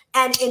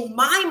 And in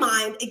my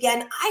mind,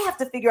 again, I have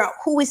to figure out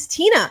who is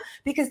Tina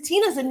because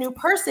Tina's a new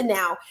person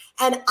now.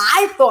 And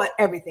I thought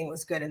everything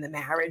was good in the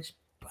marriage,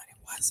 but it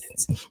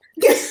wasn't.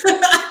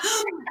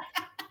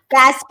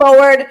 Fast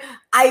forward,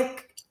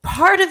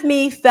 part of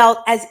me felt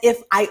as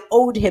if I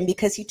owed him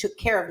because he took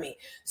care of me.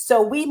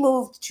 So we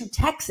moved to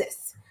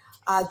Texas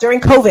during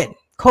COVID.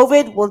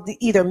 COVID will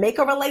either make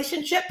a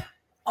relationship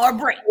or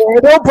break. Or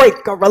it'll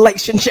break a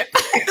relationship.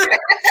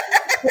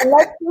 So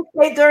let's just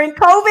say during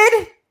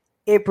COVID,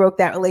 it broke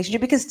that relationship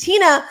because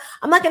Tina,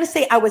 I'm not going to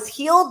say I was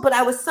healed, but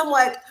I was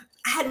somewhat,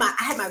 I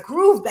had my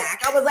groove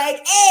back. I was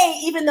like, hey,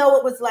 even though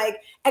it was like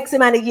X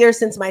amount of years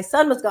since my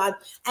son was gone,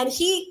 and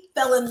he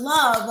fell in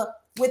love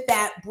with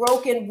that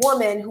broken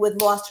woman who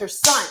had lost her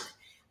son.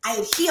 I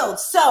had healed.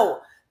 So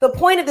the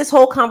point of this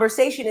whole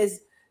conversation is,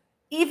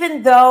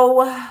 even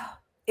though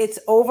it's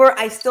over,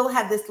 I still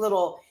have this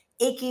little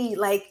achy,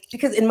 like,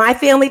 because in my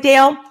family,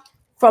 Dale,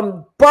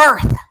 from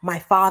birth, my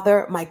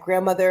father, my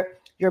grandmother,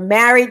 you're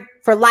married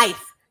for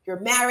life. You're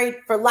married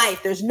for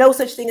life. There's no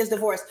such thing as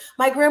divorce.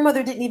 My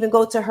grandmother didn't even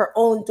go to her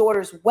own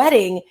daughter's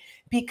wedding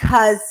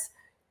because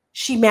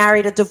she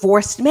married a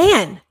divorced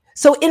man.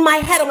 So in my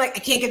head, I'm like, I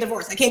can't get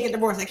divorced. I can't get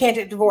divorced. I can't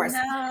get divorced.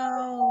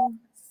 No.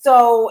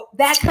 So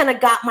that kind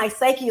of got my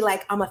psyche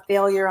like, I'm a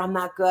failure. I'm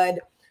not good.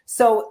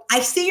 So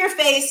I see your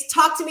face.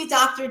 Talk to me,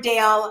 Dr.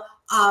 Dale.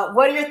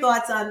 What are your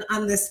thoughts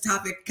on this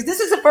topic? Because this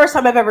is the first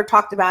time I've ever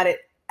talked about it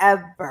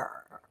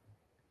ever.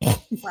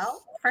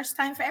 Well, first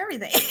time for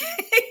everything.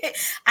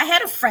 I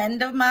had a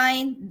friend of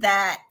mine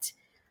that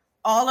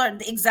all are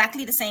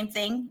exactly the same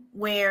thing,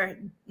 where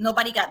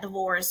nobody got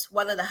divorced,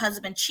 whether the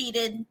husband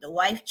cheated, the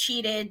wife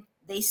cheated,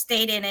 they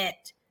stayed in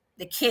it,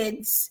 the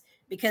kids,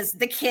 because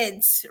the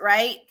kids,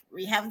 right?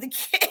 We have the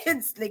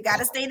kids, they got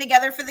to stay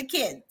together for the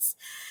kids.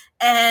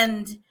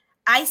 And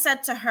I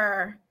said to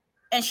her,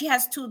 and she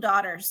has two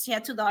daughters. She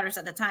had two daughters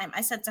at the time.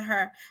 I said to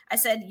her, I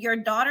said, your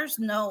daughters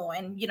know.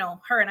 And, you know,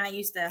 her and I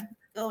used to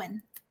go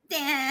and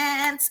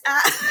dance,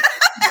 have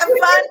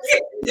fun.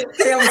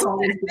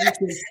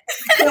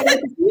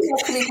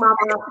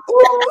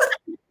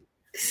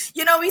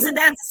 You know, we used to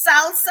dance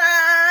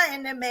salsa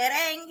and the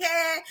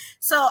merengue.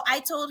 So I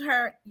told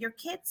her, your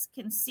kids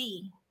can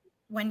see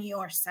when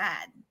you're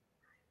sad.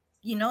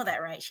 You know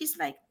that, right? She's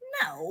like,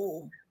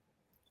 no.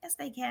 Yes,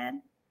 they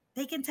can.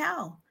 They can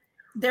tell.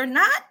 They're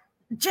not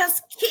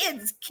just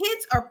kids.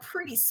 Kids are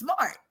pretty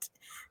smart,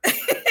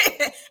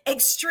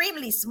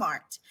 extremely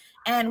smart.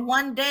 And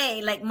one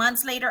day, like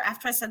months later,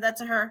 after I said that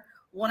to her,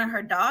 one of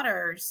her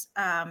daughters,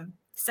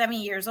 7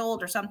 years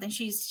old or something,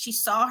 she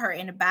saw her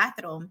in the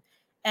bathroom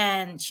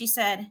and she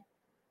said,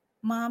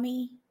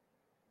 Mommy,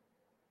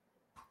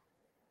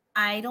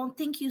 I don't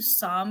think you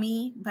saw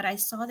me, but I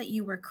saw that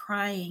you were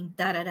crying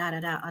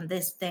on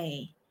this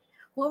day.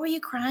 What were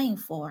you crying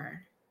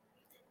for?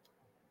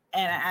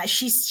 And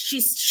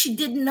she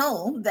didn't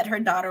know that her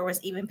daughter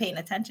was even paying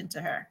attention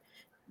to her,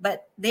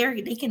 but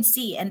they can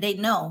see and they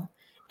know.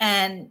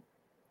 And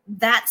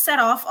that set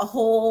off a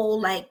whole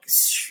like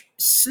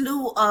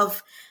slew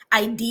of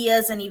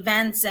ideas and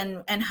events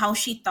and how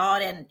she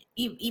thought. And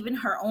even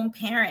her own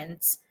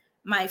parents,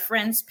 my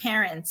friend's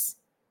parents,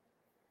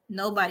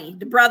 nobody,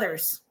 the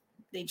brothers,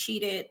 they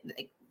cheated.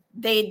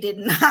 They did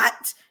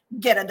not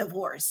get a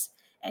divorce.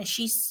 And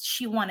she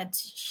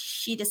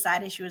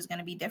decided she was going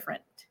to be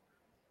different.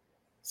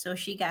 So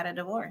she got a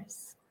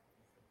divorce.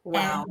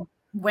 Wow. And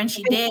when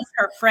she did,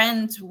 her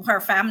friends,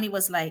 her family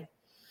was like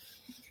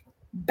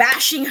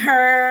bashing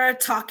her,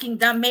 talking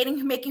dumb,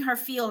 making her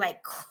feel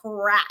like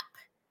crap.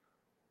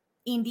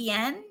 in the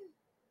end,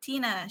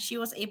 Tina, she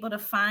was able to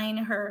find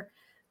her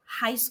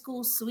high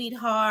school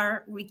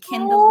sweetheart,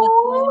 rekindle with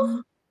Oh,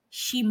 him.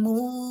 She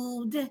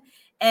moved,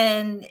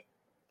 and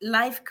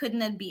life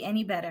couldn't be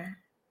any better.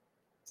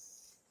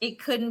 It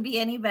couldn't be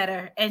any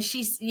better. And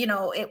she's,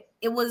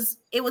 it was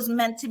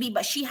meant to be,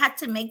 but she had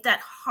to make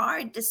that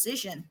hard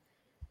decision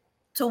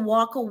to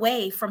walk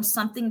away from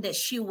something that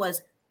she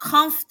was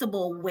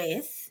comfortable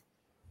with,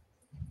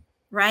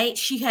 right?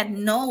 She had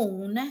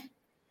known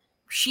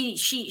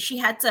she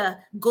had to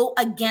go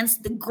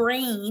against the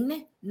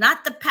grain,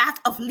 not the path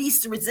of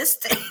least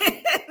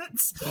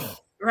resistance.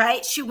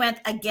 Right? She went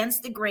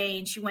against the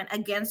grain. She went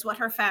against what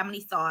her family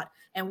thought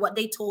and what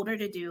they told her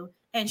to do,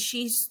 and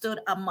she stood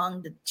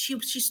she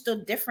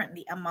stood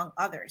differently among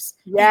others.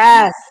 And you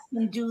yes.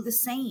 can do the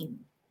same.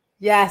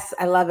 Yes,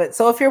 I love it.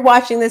 So if you're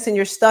watching this and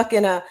you're stuck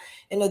in a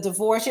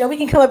divorce, we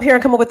can come up here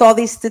and come up with all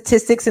these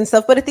statistics and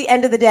stuff, but at the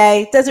end of the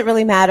day, it doesn't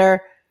really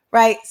matter,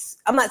 right?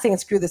 I'm not saying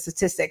screw the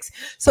statistics.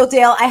 So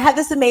Dale, I have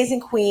this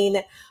amazing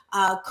queen,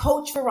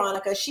 Coach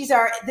Veronica.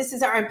 This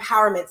is our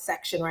empowerment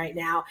section right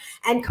now.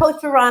 And Coach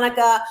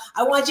Veronica,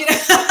 I want you to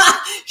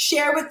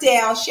share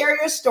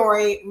your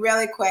story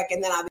really quick,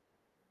 and then I'll be.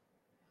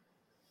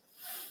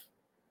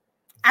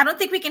 I don't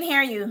think we can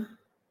hear you,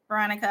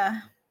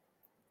 Veronica.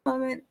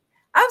 Moment.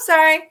 I'm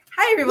sorry.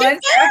 Hi, everyone.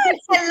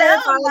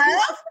 Hello,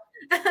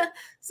 love.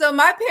 So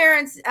my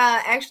parents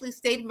actually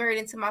stayed married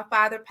until my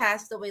father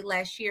passed away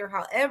last year.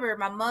 However,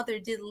 my mother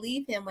did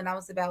leave him when I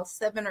was about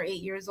 7 or 8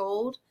 years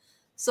old.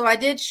 So I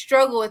did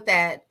struggle with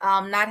that,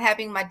 not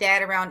having my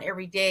dad around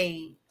every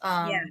day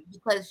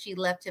because she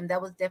left him.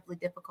 That was definitely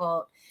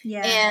difficult.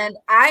 Yeah. And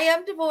I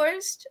am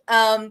divorced,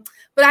 but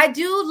I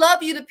do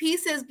love you to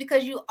pieces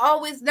because you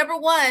always, number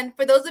one,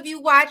 for those of you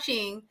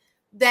watching,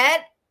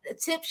 that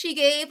tip she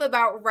gave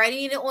about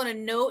writing it on a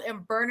note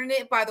and burning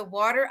it by the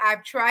water,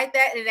 I've tried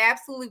that and it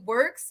absolutely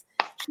works.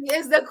 She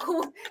is the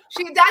queen.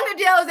 Dr.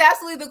 Dale is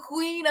absolutely the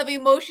queen of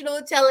emotional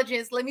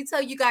intelligence. Let me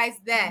tell you guys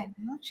that.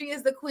 Mm-hmm. She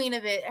is the queen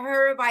of it.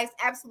 Her advice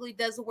absolutely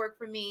does work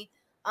for me.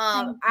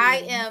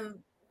 I am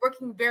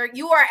working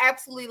you are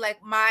absolutely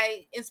like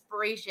my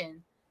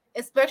inspiration,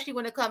 especially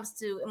when it comes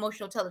to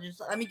emotional intelligence.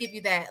 So let me give you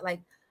that.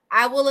 Like,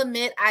 I will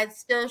admit I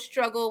still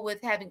struggle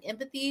with having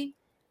empathy,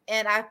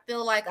 and I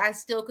feel like I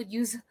still could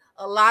use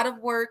a lot of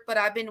work, but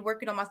I've been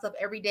working on myself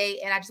every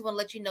day. And I just want to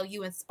let you know,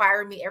 you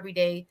inspire me every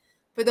day.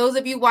 For those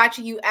of you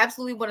watching, you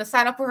absolutely want to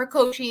sign up for her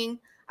coaching.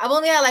 I've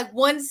only had like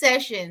one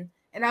session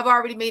and I've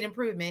already made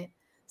improvement.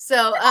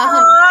 So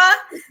stop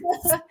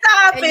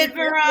it,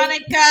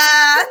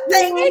 Veronica.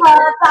 Thank you.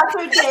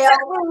 Dr. Dale.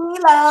 We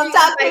love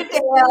Dr.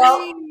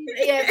 Dale.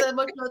 Yes,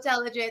 emotional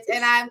intelligence.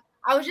 And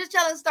I was just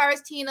telling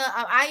Stars, Tina,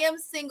 I am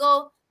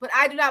single, but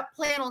I do not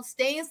plan on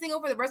staying single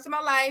for the rest of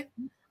my life.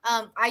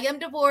 I am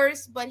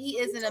divorced, but he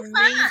is an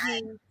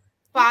amazing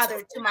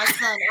father to my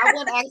son. I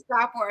want to ask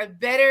God for a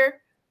better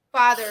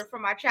father for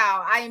my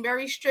child. I am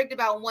very strict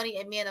about wanting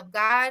a man of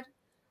God,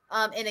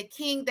 and a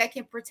king that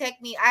can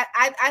protect me.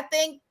 I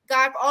thank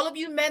God for all of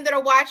you men that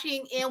are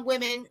watching and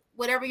women,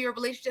 whatever your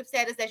relationship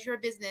status, that's your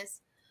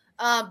business.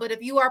 But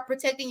if you are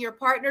protecting your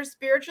partner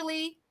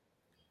spiritually,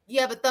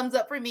 you have a thumbs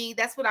up for me.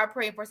 That's what I'm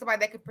praying for. Somebody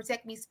that can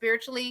protect me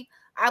spiritually.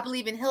 I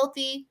believe in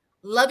healthy,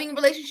 loving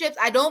relationships.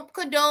 I don't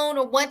condone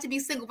or want to be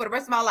single for the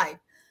rest of my life.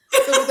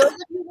 So for those of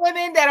you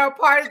women that are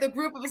part of the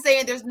group of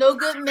saying there's no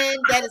good men,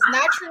 that is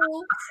not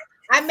true.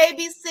 I may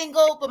be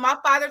single, but my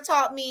father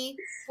taught me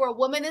for a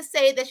woman to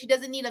say that she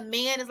doesn't need a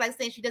man is like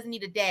saying she doesn't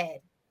need a dad.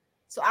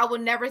 So I would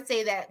never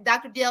say that.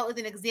 Dr. Dale is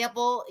an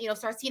example.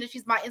 Sarcina,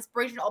 she's my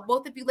inspiration. All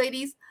both of you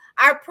ladies.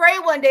 I pray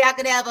one day I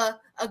could have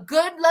a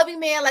good, loving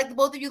man like the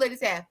both of you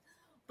ladies have.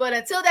 But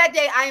until that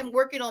day, I am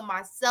working on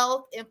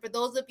myself. And for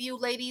those of you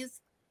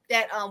ladies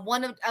that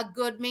want a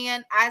good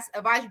man, I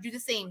advise you to do the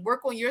same.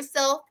 Work on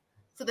yourself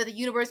so that the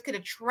universe could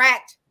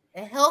attract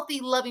a healthy,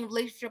 loving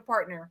relationship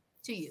partner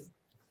to you.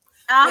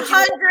 100%.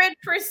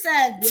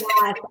 Yes,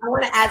 I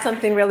want to add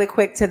something really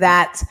quick to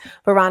that,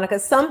 Veronica.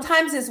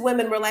 Sometimes as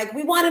women, we're like,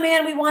 we want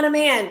a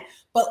man.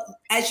 But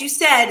as you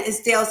said,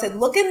 as Dale said,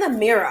 look in the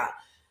mirror.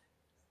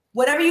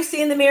 Whatever you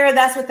see in the mirror,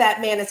 that's what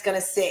that man is going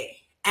to see.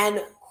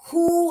 And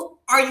who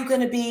are you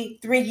going to be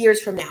 3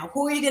 years from now?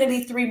 Who are you going to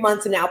be 3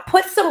 months from now?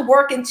 Put some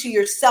work into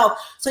yourself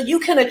so you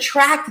can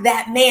attract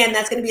that man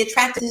that's going to be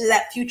attracted to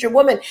that future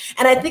woman.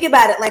 And I think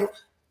about it like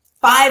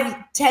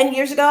 5-10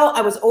 years ago,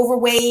 I was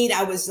overweight.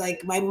 I was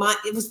like, my mind,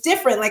 it was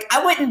different. Like,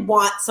 I wouldn't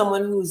want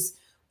someone who's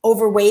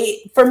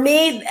overweight. For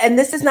me, and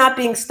this is not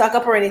being stuck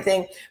up or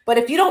anything, but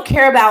if you don't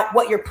care about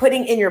what you're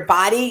putting in your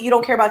body, you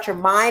don't care about your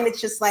mind,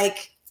 it's just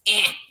like,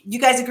 You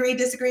guys agree,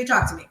 disagree?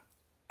 Talk to me.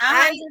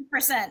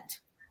 100%.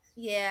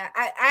 Yeah,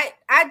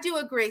 I do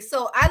agree.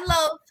 So I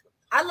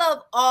love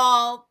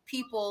all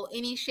people,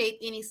 any shape,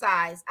 any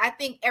size. I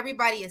think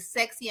everybody is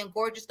sexy and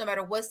gorgeous no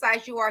matter what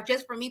size you are.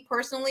 Just for me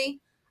personally,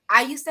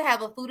 I used to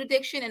have a food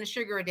addiction and a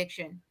sugar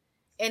addiction.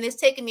 And it's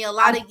taken me a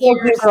lot of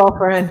years.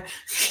 Girlfriend.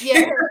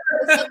 Yeah.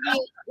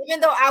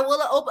 Even though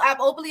I've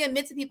openly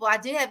admit to people I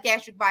did have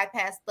gastric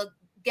bypass, but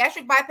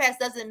gastric bypass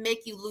doesn't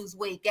make you lose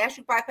weight.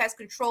 Gastric bypass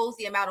controls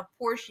the amount of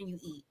portion you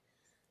eat.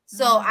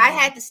 So I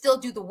had to still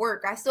do the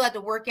work. I still had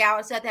to work out.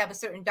 I still had to have a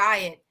certain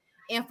diet.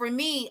 And for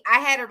me, I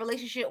had a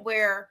relationship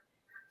where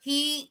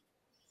he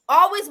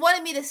always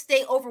wanted me to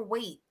stay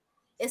overweight.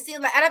 It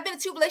seemed like, and I've been in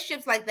 2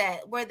 relationships like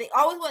that, where they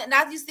always want, and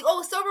I used to think, oh,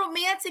 it's so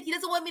romantic. He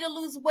doesn't want me to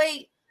lose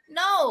weight.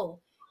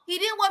 No, he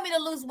didn't want me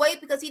to lose weight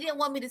because he didn't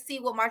want me to see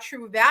what my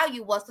true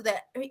value was so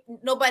that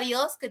nobody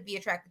else could be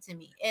attracted to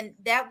me. And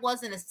that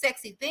wasn't a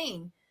sexy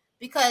thing,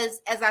 because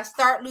as I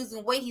start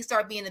losing weight, he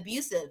started being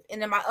abusive.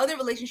 And in my other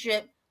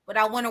relationship, when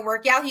I want to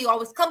work out, he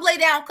always, come lay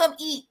down, come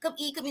eat,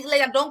 lay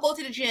down, don't go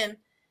to the gym.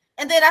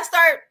 And then I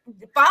start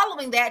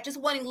following that, just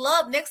wanting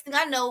love. Next thing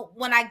I know,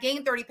 when I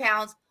gain 30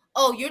 pounds,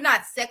 oh, you're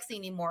not sexy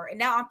anymore. And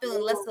now I'm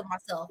feeling less of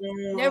myself.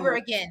 Never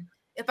again.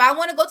 If I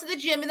want to go to the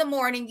gym in the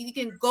morning, you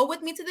can go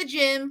with me to the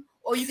gym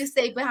or you can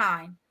stay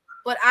behind.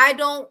 But I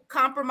don't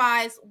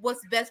compromise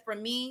what's best for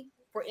me,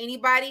 for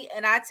anybody.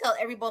 And I tell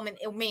every woman,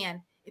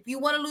 man, if you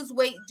want to lose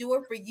weight, do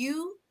it for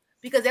you,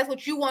 because that's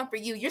what you want for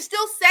you. You're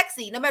still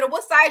sexy, no matter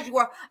what size you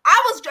are.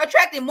 I was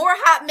attracting more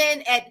hot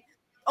men at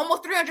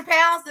almost 300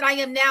 pounds than I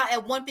am now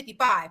at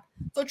 155.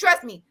 So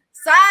trust me,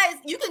 size,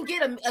 you can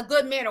get a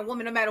good man or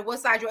woman no matter what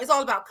size you are. It's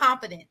all about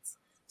confidence.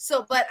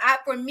 So, but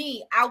for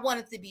me, I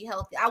wanted to be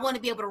healthy. I want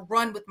to be able to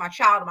run with my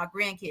child and my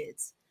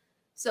grandkids.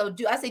 So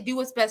do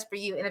what's best for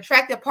you, and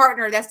attract a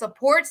partner that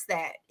supports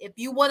that. If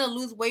you want to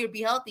lose weight or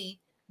be healthy,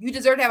 you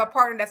deserve to have a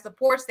partner that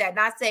supports that,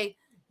 not say,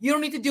 you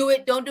don't need to do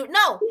it, don't do it.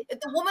 No, if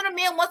the woman or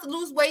man wants to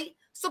lose weight,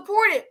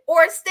 support it,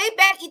 or stay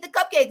back, eat the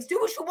cupcakes, do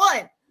what you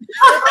want.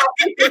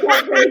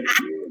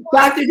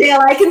 Dr.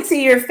 Dale, I can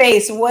see your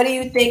face. What are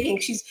you thinking?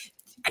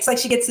 It's like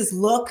she gets this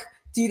look.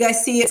 Do you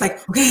guys see it? It's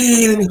like,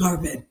 okay, let me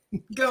harp it.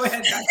 Go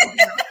ahead, Dr.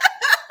 Dale.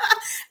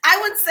 I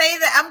would say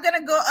that I'm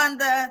going to go on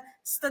the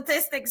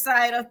statistic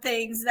side of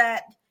things,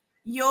 that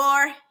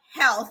your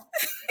health,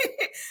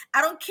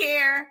 I don't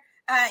care.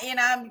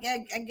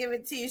 I give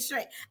it to you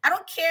straight. I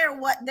don't care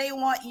what they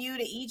want you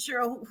to eat,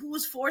 or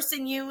who's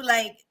forcing you.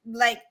 Like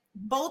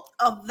both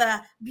of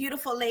the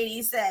beautiful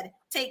ladies said,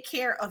 take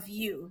care of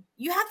you.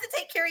 You have to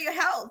take care of your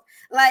health.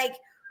 Like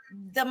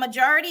the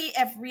majority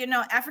of,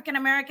 African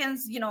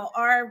Americans,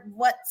 are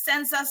what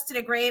sends us to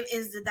the grave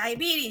is the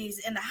diabetes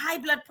and the high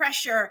blood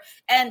pressure.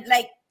 And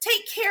like,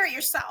 take care of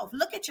yourself.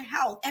 Look at your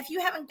health. If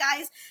you haven't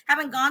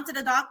gone to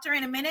the doctor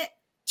in a minute,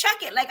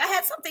 check it. Like I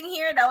had something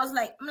here that was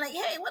like, I'm like,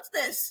 hey, what's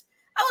this?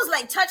 I was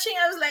like touching.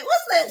 I was like,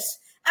 what's this?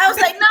 I was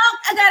like, no,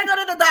 I got to go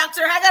to the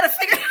doctor. I got to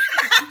figure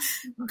it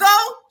out. Go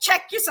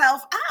check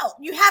yourself out.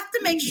 You have to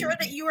make sure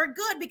that you are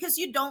good, because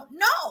you don't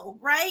know,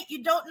 right?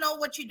 You don't know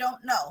what you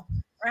don't know,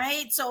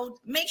 right? So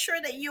make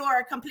sure that you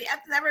are complete. I've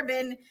never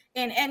been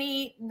in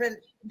any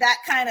that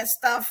kind of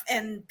stuff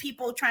and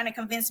people trying to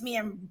convince me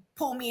and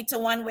pull me to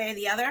one way or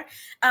the other.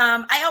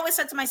 I always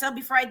said to myself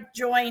before I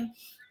joined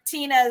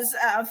Tina's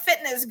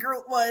fitness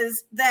group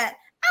was that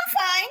I'm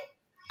fine.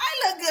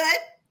 I look good.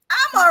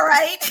 I'm all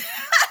right.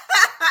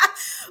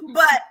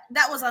 But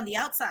that was on the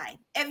outside.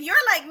 If you're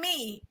like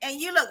me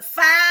and you look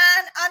fine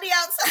on the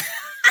outside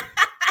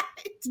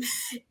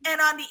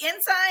and on the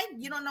inside,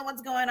 you don't know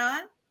what's going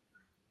on,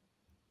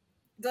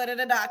 go to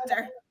the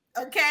doctor.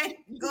 Okay,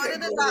 go to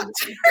the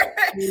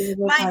doctor.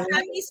 My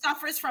family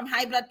suffers from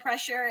high blood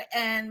pressure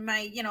and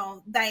my,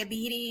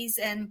 diabetes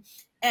and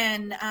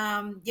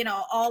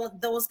all of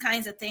those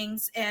kinds of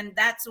things. And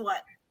that's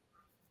what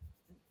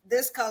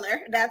this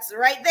color, that's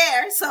right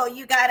there. So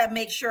you got to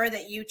make sure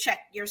that you check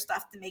your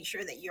stuff to make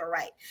sure that you're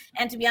right.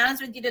 And to be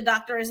honest with you, the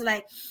doctor is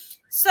like,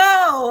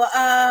 so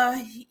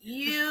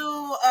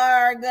you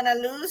are going to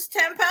lose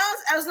 10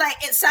 pounds? I was like,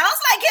 it sounds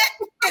like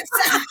it. It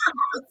sounds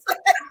like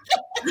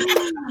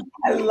it.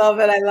 I love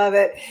it. I love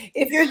it.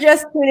 If you're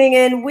just tuning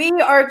in, we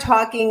are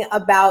talking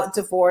about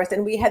divorce,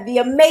 and we have the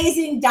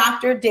amazing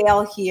Dr.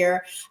 Dale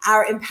here.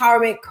 Our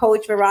empowerment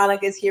coach,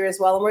 Veronica, is here as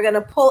well. And we're going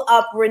to pull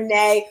up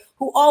Renee,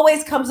 who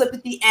always comes up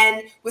at the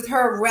end with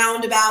her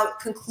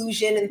roundabout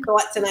conclusion and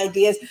thoughts and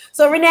ideas.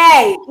 So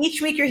Renee,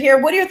 each week you're here.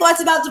 What are your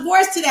thoughts about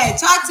divorce today?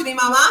 Talk to me,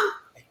 Mama.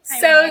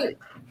 So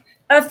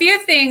a few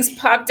things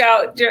popped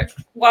out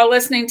while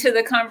listening to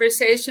the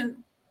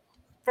conversation.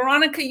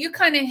 Veronica, you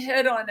kind of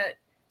hit on it.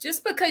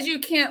 Just because you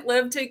can't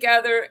live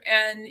together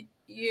and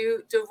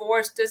you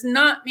divorce does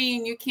not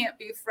mean you can't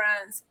be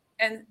friends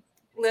and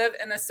live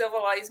in a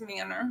civilized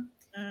manner.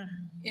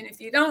 Mm-hmm. And if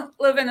you don't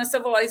live in a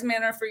civilized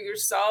manner for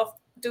yourself,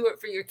 do it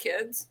for your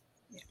kids.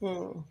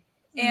 Mm-hmm.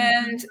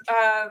 And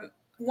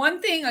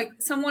one thing, like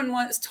someone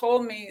once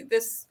told me,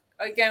 this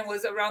again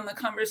was around the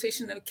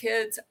conversation of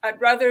kids, I'd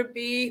rather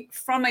be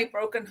from a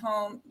broken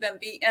home than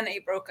be in a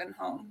broken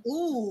home.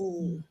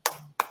 Ooh.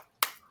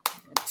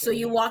 So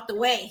you walked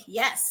away.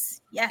 Yes.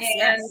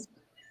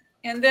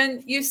 And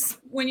then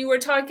when you were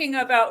talking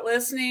about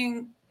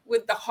listening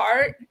with the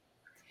heart,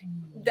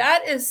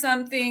 that is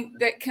something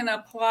that can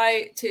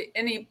apply to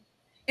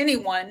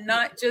anyone,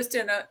 not just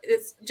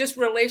it's just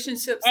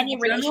relationships. Any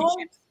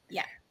relationships.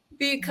 Yeah.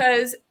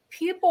 Because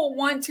people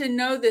want to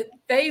know that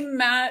they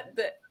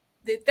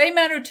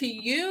matter to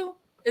you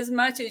as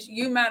much as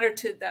you matter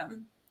to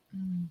them.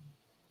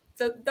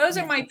 So those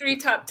are my 3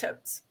 top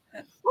tips.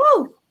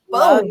 Woo!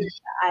 Love it.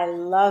 I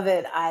love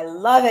it. I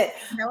love it.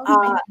 That was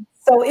amazing.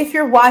 So if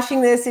you're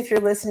watching this, if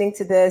you're listening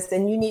to this,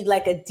 and you need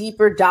like a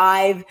deeper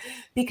dive,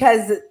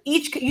 because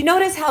you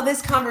notice how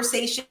this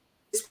conversation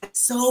is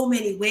so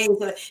many ways.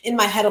 In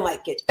my head, I'm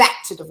like, get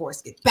back to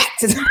divorce, get back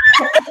to divorce.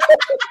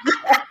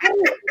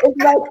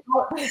 It's like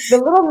the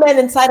little men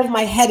inside of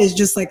my head is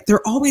just like,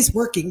 they're always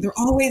working, they're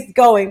always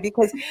going,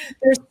 because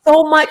there's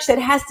so much that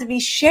has to be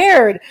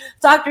shared.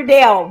 Dr.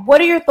 Dale,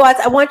 what are your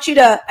thoughts?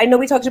 I know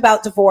we talked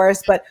about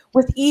divorce, but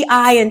with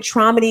EI and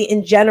trauma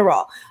in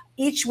general,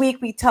 each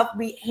week we talk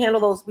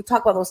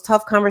about those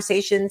tough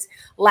conversations.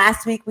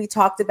 Last week we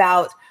talked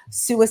about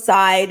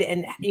suicide,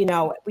 and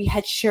we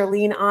had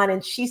Charlene on,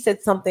 and she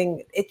said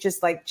something, it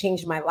just like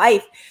changed my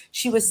life.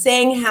 She was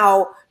saying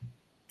how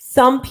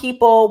some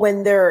people,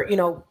 when they're,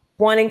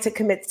 wanting to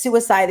commit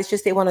suicide, it's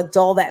just they want to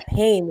dull that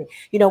pain.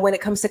 When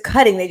it comes to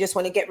cutting, they just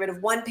want to get rid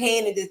of one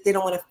pain and they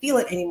don't want to feel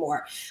it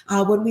anymore.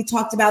 When we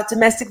talked about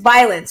domestic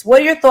violence,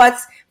 what are your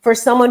thoughts for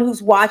someone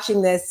who's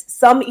watching this?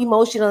 Some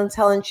emotional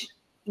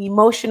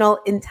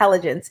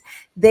intelligence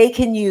they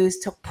can use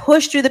to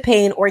push through the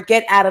pain or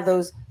get out of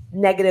those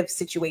negative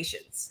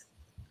situations.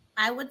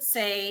 I would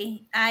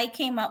say I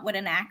came up with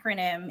an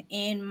acronym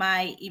in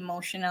my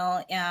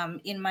emotional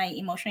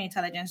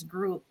intelligence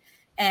group.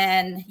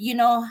 And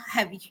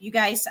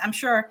I'm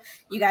sure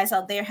you guys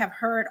out there have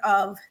heard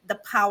of the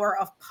power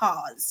of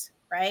pause,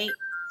 right?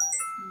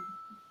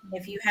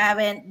 If you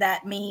haven't,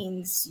 that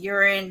means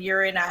you're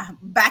in a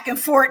back and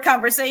forth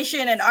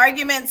conversation and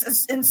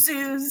arguments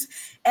ensues.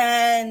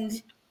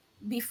 And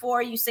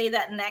before you say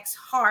that next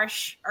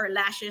harsh or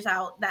lashes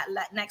out that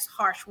next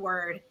harsh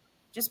word,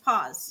 just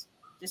pause.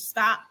 Just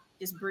stop,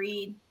 just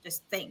breathe,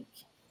 just think,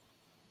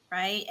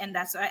 right? And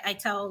that's I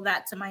tell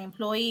that to my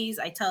employees.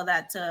 I tell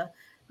that to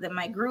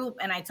my group,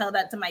 and I tell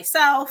that to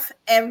myself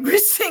every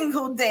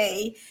single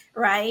day,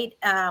 right?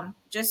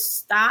 Just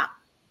stop,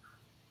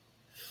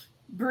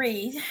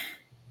 breathe,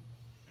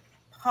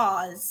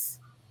 pause,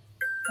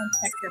 and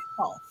check your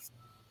pulse.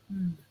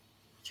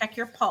 Check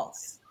your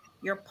pulse.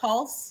 Your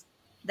pulse,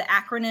 the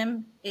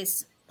acronym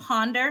is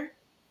ponder.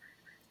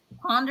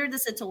 Ponder the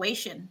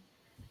situation.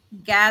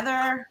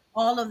 Gather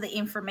all of the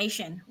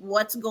information,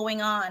 what's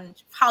going on,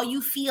 how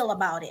you feel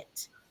about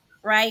it,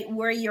 right?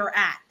 Where you're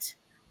at.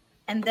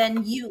 And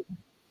then you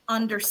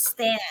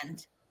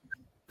understand.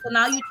 So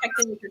now you checked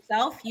it with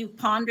yourself, you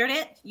pondered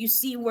it, you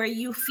see where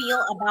you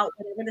feel about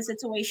whatever the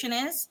situation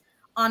is,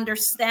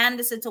 understand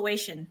the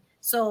situation.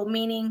 So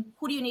meaning,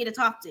 who do you need to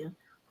talk to?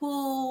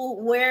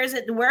 Where is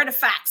it? Where are the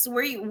facts?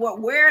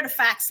 Where are the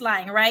facts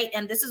lying, right?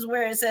 And this is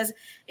where it says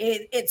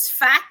it's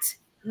fact,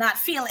 not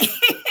feeling.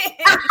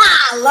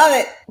 I love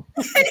it.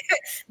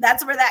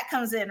 That's where that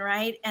comes in,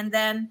 right? And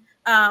then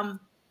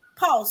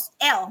pulse,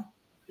 L,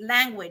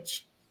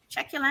 language.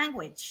 Check your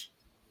language.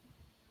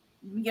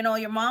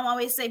 Your mom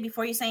always say,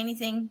 before you say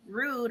anything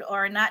rude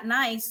or not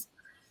nice,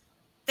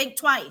 think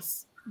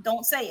twice.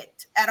 Don't say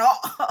it at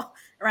all,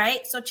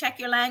 right? So check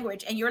your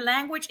language. And your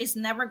language is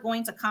never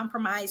going to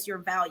compromise your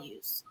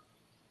values.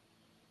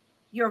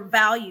 Your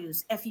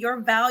values. If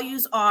your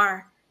values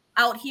are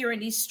out here in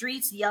these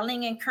streets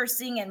yelling and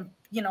cursing and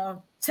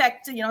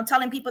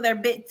telling people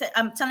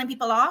telling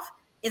people off,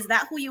 is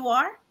that who you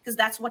are? Because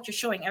that's what you're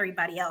showing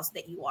everybody else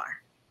that you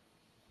are,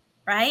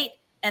 right?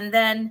 And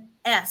then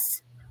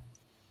S,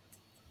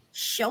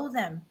 show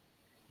them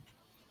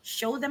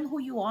who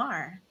you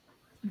are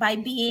by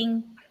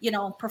being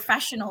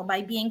professional,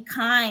 by being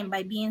kind,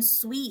 by being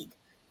sweet.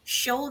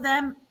 Show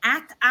them,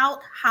 act out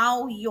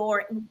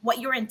what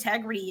your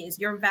integrity is,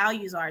 your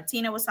values are.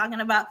 Tina was talking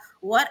about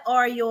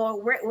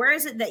where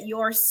is it that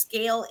your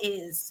scale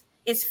is?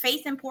 Is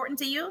faith important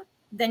to you?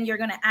 Then you're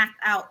going to act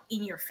out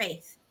in your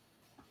faith.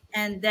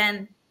 And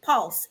then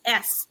pulse,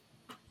 S.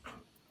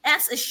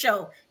 S is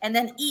show. And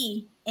then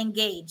E,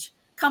 engage.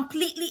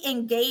 Completely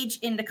engage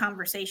in the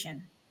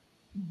conversation.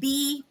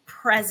 Be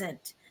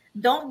present.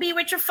 Don't be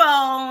with your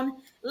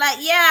phone. Like,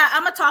 yeah,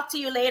 I'm going to talk to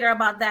you later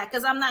about that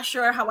because I'm not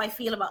sure how I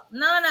feel about.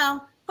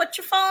 No. Put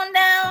your phone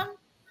down.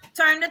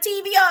 Turn the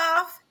TV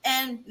off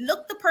and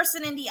look the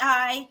person in the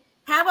eye.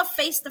 Have a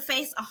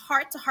face-to-face, a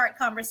heart-to-heart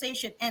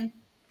conversation and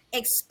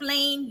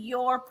explain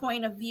your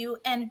point of view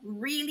and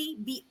really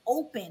be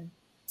open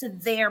to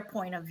their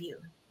point of view.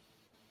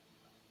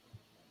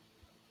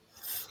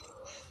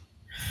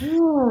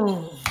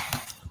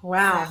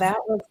 Wow, that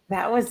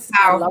was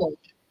powerful.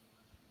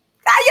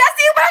 Y'all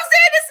see what I'm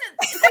saying?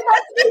 This is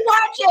be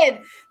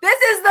watching. This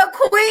is the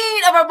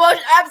queen of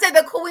emotion. I'm saying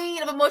the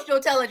queen of emotional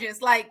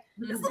intelligence. Like,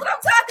 this is what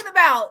I'm talking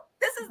about.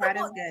 This is that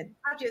is good.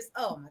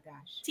 Oh my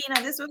gosh,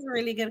 Tina, this was a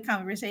really good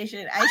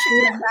conversation. I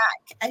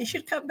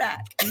should come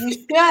back. You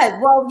should.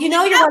 Well, you're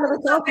one of the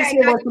therapists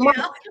here once a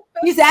month.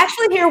 He's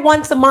actually here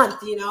once a month.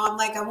 I'm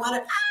like,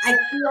 I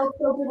feel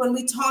so good when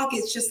we talk.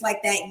 It's just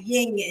like that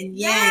yin and yang.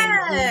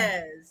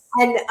 Yes.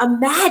 And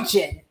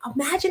imagine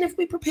if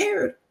we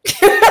prepared.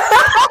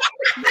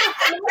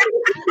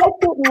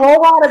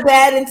 Roll out of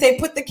bed and say,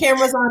 put the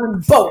cameras on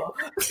and boom.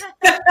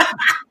 But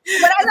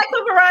I like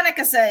what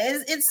Veronica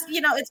said. It's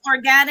it's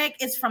organic.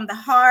 It's from the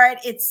heart.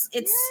 It's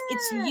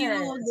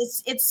you.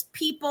 It's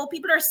people.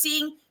 People are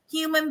seeing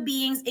human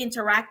beings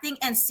interacting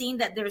and seeing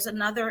that there's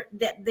another,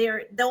 that they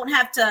don't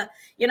have to,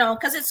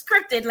 because it's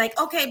scripted. Like,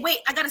 okay, wait,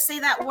 I got to say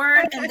that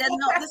word, and then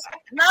no,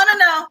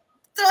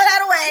 throw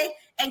that away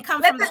and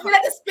come from the heart.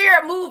 Let the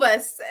spirit move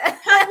us.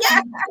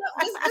 Yeah,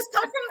 just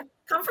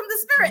come from the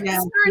spirit, the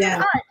spirit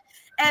and heart.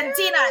 And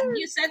Tina,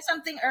 you said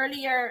something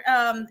earlier,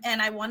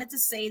 and I wanted to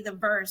say the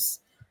verse,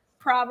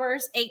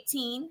 Proverbs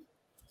 18.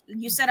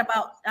 You said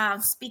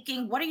about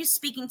speaking. What are you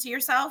speaking to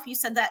yourself? You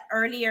said that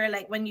earlier,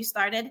 like when you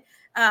started.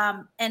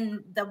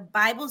 And the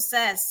Bible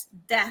says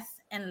death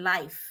and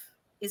life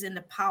is in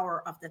the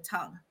power of the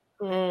tongue.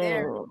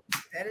 There.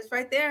 That is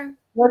right there.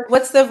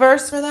 What's the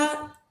verse for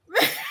that?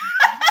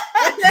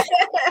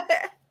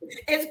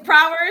 It's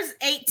Proverbs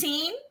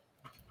 18.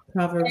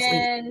 Proverbs.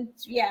 And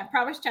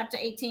Proverbs chapter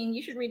 18.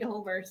 You should read the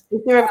whole verse.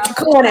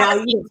 Come on now.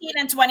 18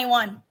 and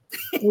 21.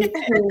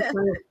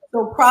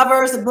 So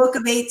Proverbs, the book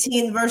of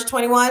 18, verse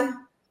 21.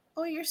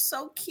 Oh, you're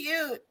so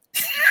cute.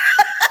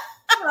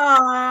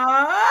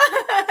 Aww.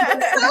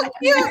 So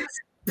cute.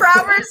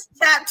 Proverbs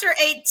chapter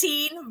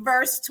 18,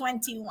 verse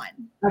 21.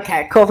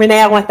 Okay, cool.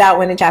 Renee, I want that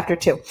one in chapter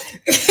 2.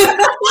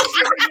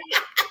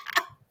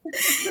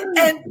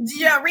 And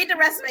read the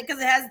rest of it,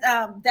 because it has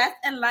death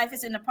and life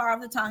is in the power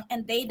of the tongue,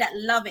 and they that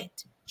love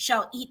it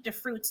shall eat the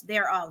fruits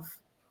thereof.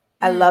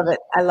 I love it.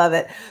 I love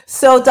it.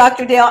 So,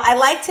 Dr. Dale, I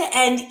like to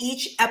end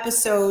each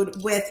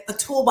episode with a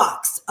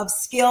toolbox of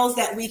skills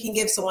that we can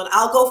give someone.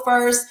 I'll go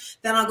first,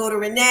 then I'll go to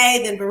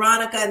Renee, then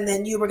Veronica, and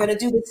then you. We're going to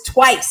do this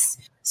twice.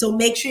 So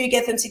make sure you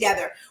get them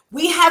together.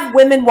 We have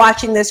women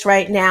watching this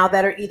right now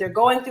that are either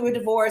going through a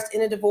divorce,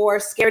 in a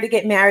divorce, scared to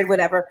get married,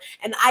 whatever.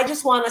 And I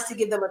just want us to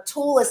give them a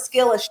tool, a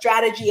skill, a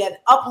strategy, an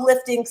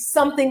uplifting,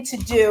 something to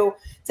do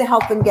to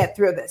help them get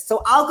through this.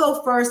 So I'll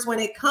go first. When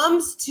it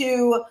comes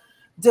to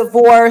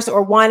divorce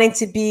or wanting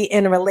to be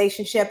in a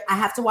relationship, I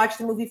have to watch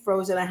the movie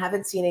Frozen. I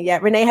haven't seen it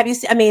yet. Renee,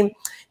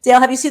 Dale,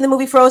 have you seen the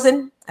movie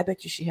Frozen? I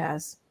bet you she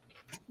has.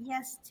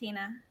 Yes,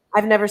 Tina.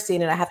 I've never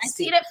seen it. I have to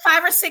see it. I've seen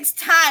it 5 or 6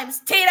 times,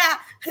 Tina.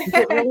 Is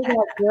it really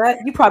that good?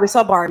 You probably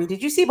saw Barbie.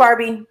 Did you see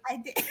Barbie? I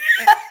did.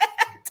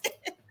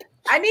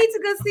 I need to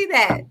go see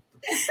that.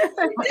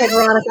 Okay,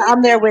 Veronica,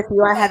 I'm there with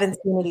you. I haven't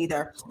seen it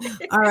either.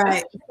 All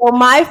right. So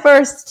my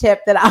first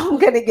tip that I'm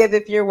going to give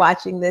if you're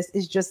watching this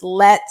is just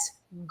let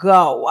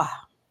go.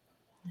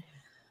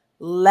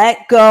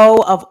 Let go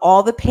of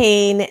all the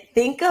pain.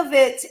 Think of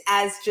it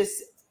as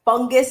just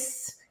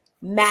fungus,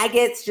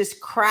 maggots, just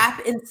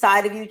crap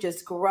inside of you,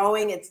 just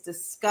growing. It's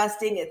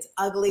disgusting. It's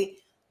ugly.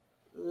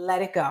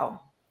 Let it go.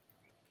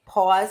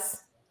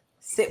 Pause.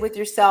 Sit with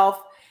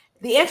yourself.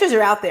 The answers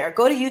are out there.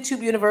 Go to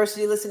YouTube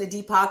University, listen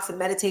to Deepak and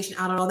meditation.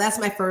 I don't know. That's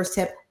my first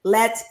tip.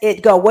 Let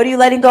it go. What are you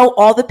letting go?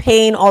 All the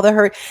pain, all the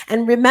hurt.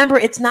 And remember,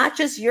 it's not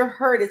just your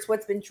hurt. It's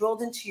what's been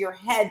drilled into your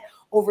head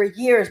over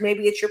years.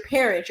 Maybe it's your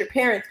parents, your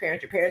parents'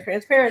 parents, your parents'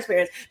 parents' parents'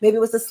 parents. Maybe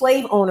it was the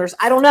slave owners.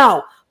 I don't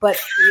know. But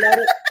let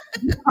it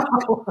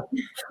go.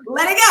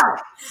 Let it go.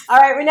 All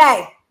right,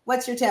 Renee,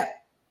 what's your tip?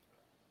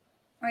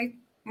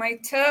 My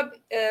tip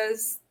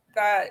is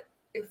that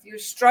if you're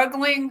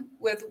struggling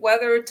with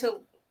whether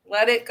to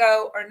let it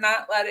go or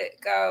not let it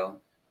go,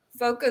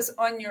 focus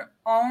on your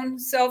own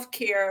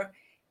self-care.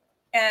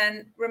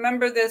 And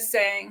remember this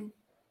saying,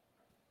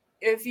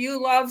 if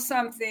you love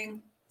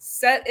something,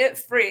 set it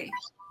free.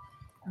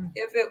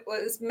 If it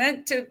was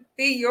meant to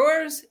be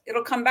yours,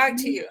 it'll come back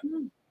to you.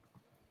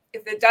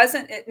 If it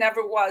doesn't, it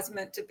never was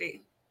meant to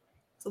be.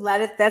 So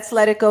that's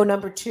let it go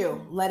number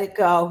 2. Let it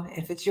go.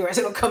 If it's yours,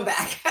 it'll come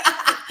back.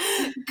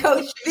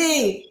 Coach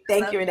B.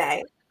 Thank you,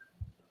 Renee.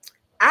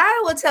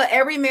 I will tell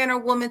every man or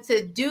woman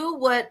to do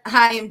what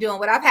I am doing,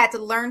 what I've had to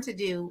learn to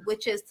do,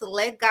 which is to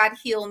let God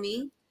heal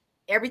me.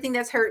 Everything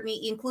that's hurt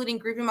me, including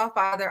grieving my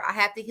father, I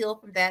have to heal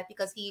from that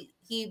because he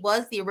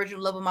was the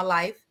original love of my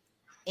life.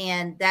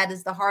 And that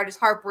is the hardest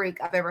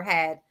heartbreak I've ever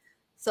had.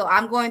 So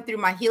I'm going through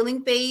my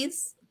healing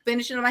phase,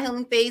 finishing my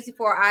healing phase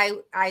before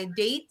I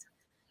date.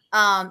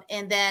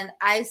 And then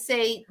I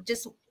say,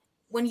 just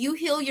when you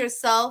heal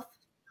yourself,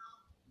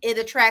 it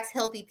attracts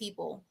healthy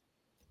people.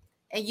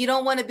 And you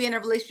don't want to be in a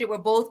relationship where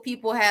both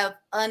people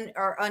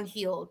are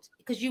unhealed,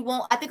 because you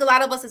won't. I think a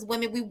lot of us as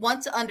women, we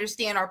want to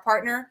understand our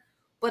partner,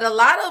 but a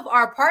lot of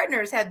our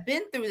partners have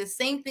been through the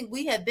same thing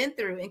we have been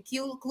through,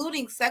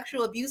 including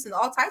sexual abuse and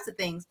all types of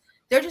things.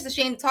 They're just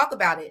ashamed to talk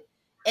about it.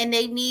 And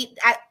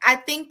I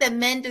think that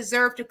men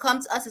deserve to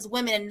come to us as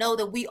women and know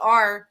that we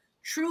are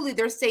truly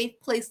their safe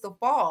place to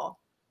fall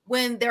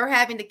when they're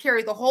having to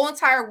carry the whole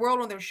entire world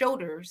on their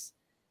shoulders.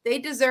 They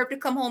deserve to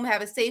come home and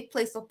have a safe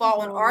place to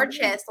fall on our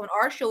chest, on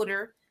our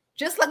shoulder,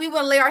 just like we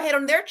want to lay our head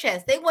on their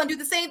chest. They want to do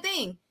the same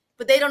thing,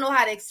 but they don't know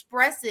how to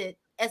express it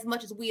as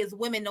much as we as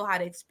women know how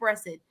to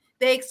express it.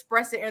 They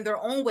express it in their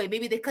own way.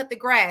 Maybe they cut the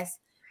grass.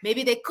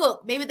 Maybe they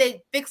cook. Maybe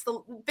they fix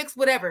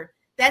whatever.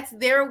 That's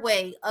their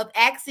way of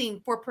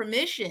asking for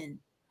permission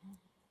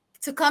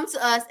to come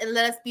to us and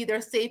let us be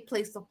their safe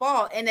place to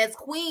fall. And as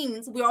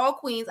queens, we're all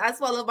queens. That's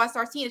why I love my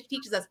Stars Tina. She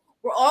teaches us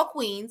we're all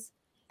queens.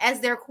 As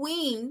their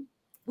queen,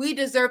 we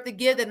deserve to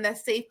give them that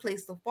safe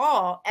place to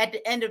fall at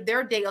the end of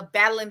their day of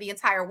battling the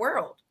entire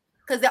world.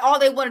 Because all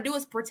they want to do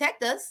is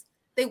protect us.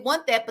 They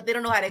want that, but they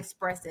don't know how to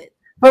express it.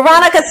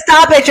 Veronica,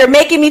 stop it. You're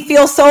making me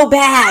feel so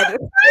bad.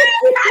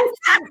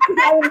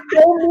 I was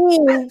so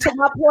mean to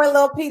my poor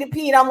little Peter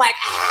Pete. I'm like,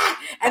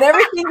 and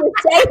everything you're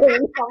saying,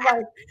 I'm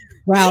like,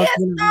 wow. He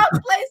has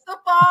soft place to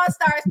fall,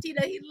 Stars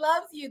Tina. He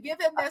loves you. Give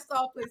him that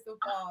soft place to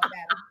fall,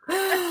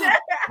 madam.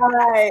 All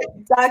right,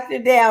 Dr.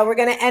 Dale, we're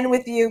going to end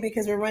with you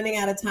because we're running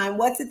out of time.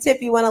 What's a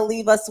tip you want to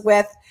leave us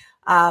with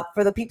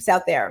for the peeps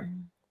out there?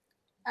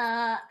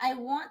 I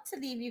want to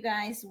leave you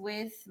guys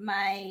with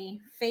my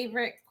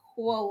favorite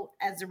quote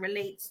as it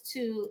relates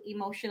to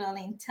emotional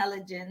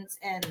intelligence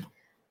and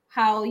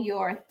how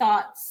your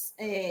thoughts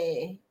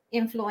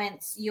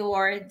influence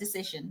your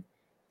decision.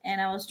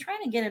 And I was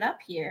trying to get it up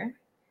here.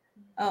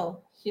 Oh,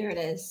 here it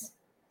is.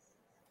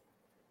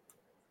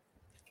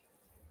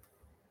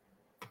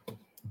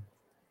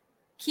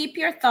 Keep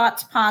your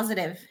thoughts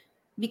positive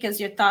because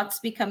your thoughts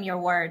become your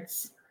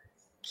words.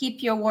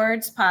 Keep your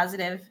words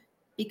positive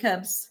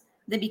because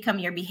they become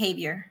your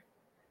behavior.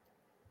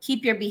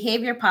 Keep your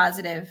behavior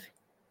positive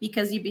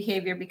because your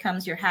behavior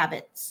becomes your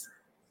habits.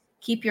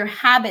 Keep your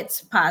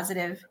habits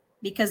positive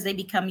because they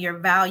become your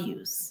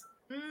values.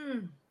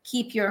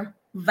 Keep your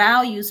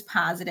values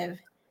positive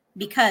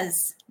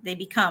because they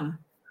become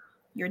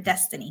your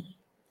destiny.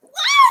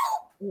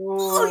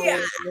 Oh,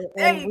 yeah.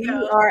 And we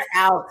are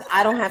out.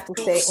 I don't have to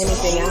say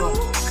anything else.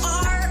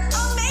 Are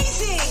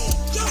amazing.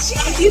 Yes,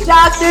 yes. Thank you,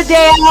 Dr.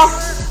 Dale.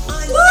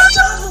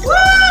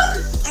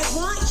 I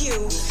want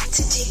you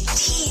to dig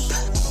deep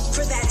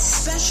for that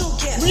special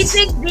gift. We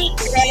dig deep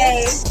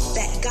today.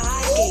 That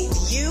God gave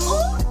you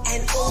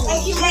and only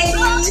Thank you, you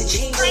ladies. to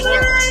change the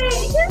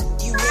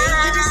world. You made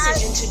the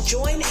decision to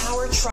join our tribe.